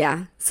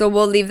 Yeah. So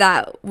we'll leave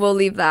that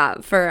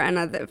for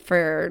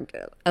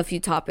a few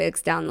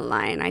topics down the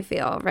line, I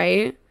feel,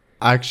 right?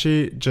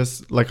 Actually,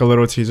 just like a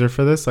little teaser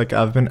for this, like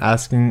I've been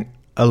asking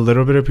a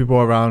little bit of people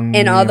around me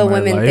And all the in my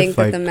women life, think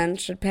like, that the men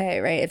should pay,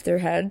 right? If they're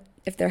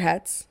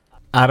heads.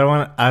 I don't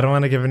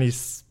want to give any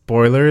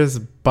spoilers,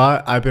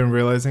 but I've been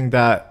realizing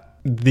that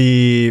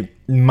the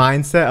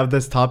mindset of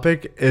this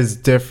topic is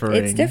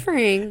differing. It's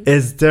differing.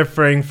 Is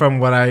differing from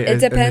what I It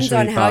depends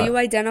on how thought. you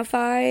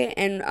identify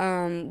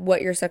and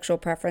what your sexual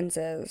preference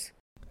is.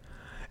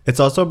 It's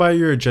also by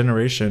your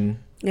generation.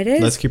 It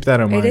is. Let's keep that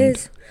in mind. It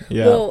is.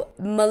 Yeah. Well,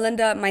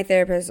 Melinda, my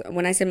therapist,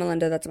 when I say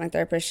Melinda, that's my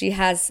therapist. She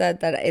has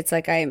said that it's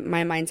like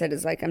my mindset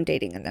is like I'm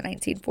dating in the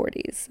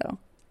 1940s. So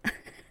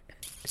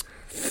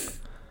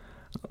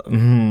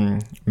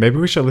maybe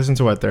we should listen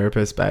to our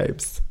therapist,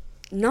 babes.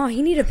 no,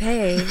 he need to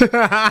pay.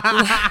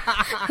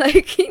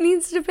 Like he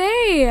needs to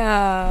pay.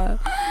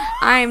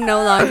 I'm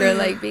no longer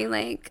like being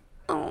like,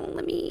 oh,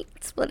 let me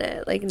split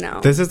it. Like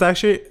no. This is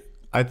actually,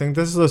 I think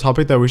this is a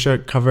topic that we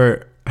should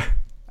cover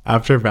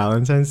after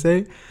Valentine's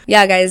Day.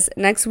 Yeah, guys,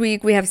 next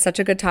week we have such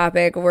a good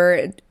topic.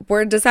 We're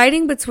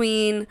deciding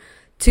between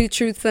 2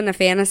 truths and a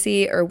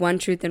fantasy or 1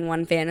 truth and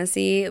 1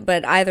 fantasy,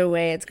 but either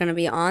way it's going to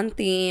be on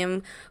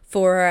theme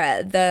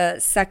for the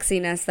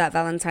sexiness that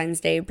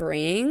Valentine's Day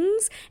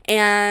brings.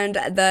 And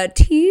the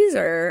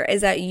teaser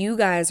is that you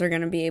guys are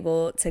going to be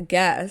able to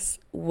guess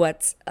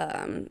what's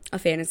a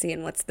fantasy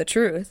and what's the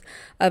truth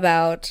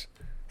about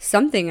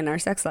something in our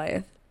sex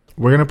life.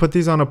 We're going to put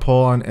these on a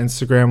poll on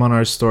Instagram on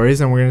our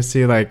stories, and we're going to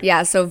see like...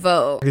 Yeah, so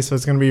vote. Okay, so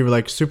it's going to be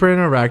like super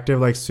interactive,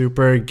 like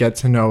super get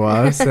to know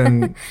us.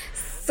 And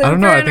Super I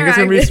don't know, I think it's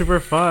going to be interactive. super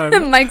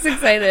fun. Mike's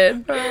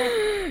excited.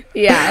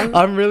 Yeah.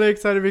 I'm really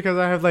excited because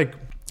I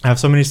have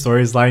so many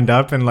stories lined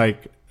up, and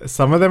like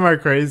some of them are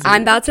crazy.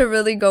 I'm about to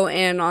really go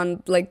in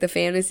on like the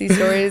fantasy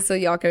stories so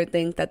y'all could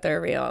think that they're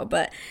real.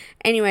 But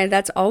anyway,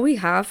 that's all we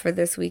have for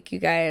this week, you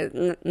guys.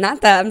 Not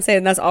that I'm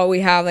saying that's all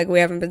we have. Like we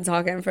haven't been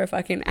talking for a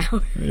fucking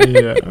hour.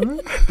 Yeah.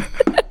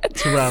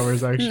 2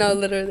 hours actually. No,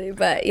 literally.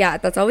 But yeah,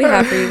 that's all we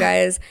have for you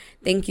guys.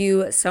 Thank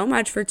you so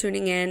much for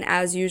tuning in.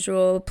 As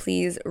usual,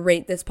 please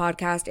rate this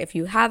podcast if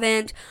you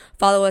haven't.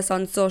 Follow us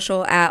on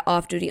social at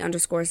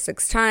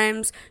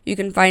offduty_6times. You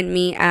can find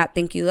me at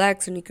Thank You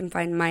Lex, and you can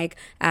find Mike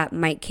at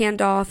Mike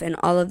Candoff. And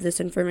all of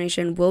this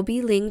information will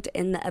be linked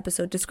in the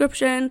episode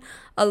description,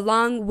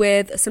 along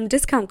with some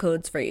discount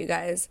codes for you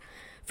guys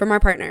from our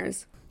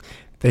partners.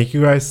 Thank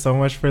you guys so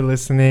much for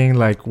listening.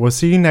 Like, we'll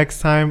see you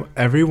next time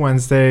every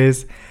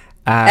Wednesdays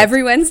at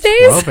Every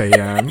Wednesdays? 12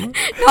 a.m.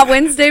 Not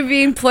Wednesday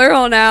being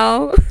plural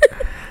now.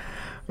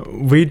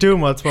 We do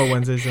multiple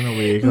Wednesdays in a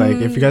week. Like,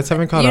 if you guys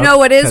haven't caught up, You know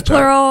what is catch up.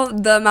 plural?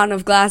 The amount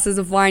of glasses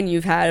of wine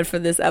you've had for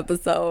this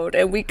episode.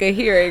 And we could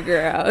hear it,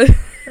 girl.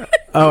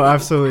 Oh,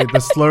 absolutely.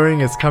 The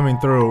slurring is coming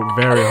through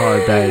very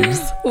hard,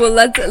 babes. Well,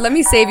 let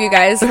me save you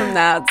guys from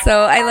that.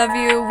 So I love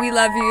you. We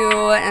love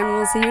you. And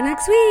we'll see you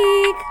next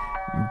week.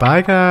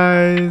 Bye,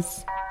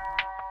 guys.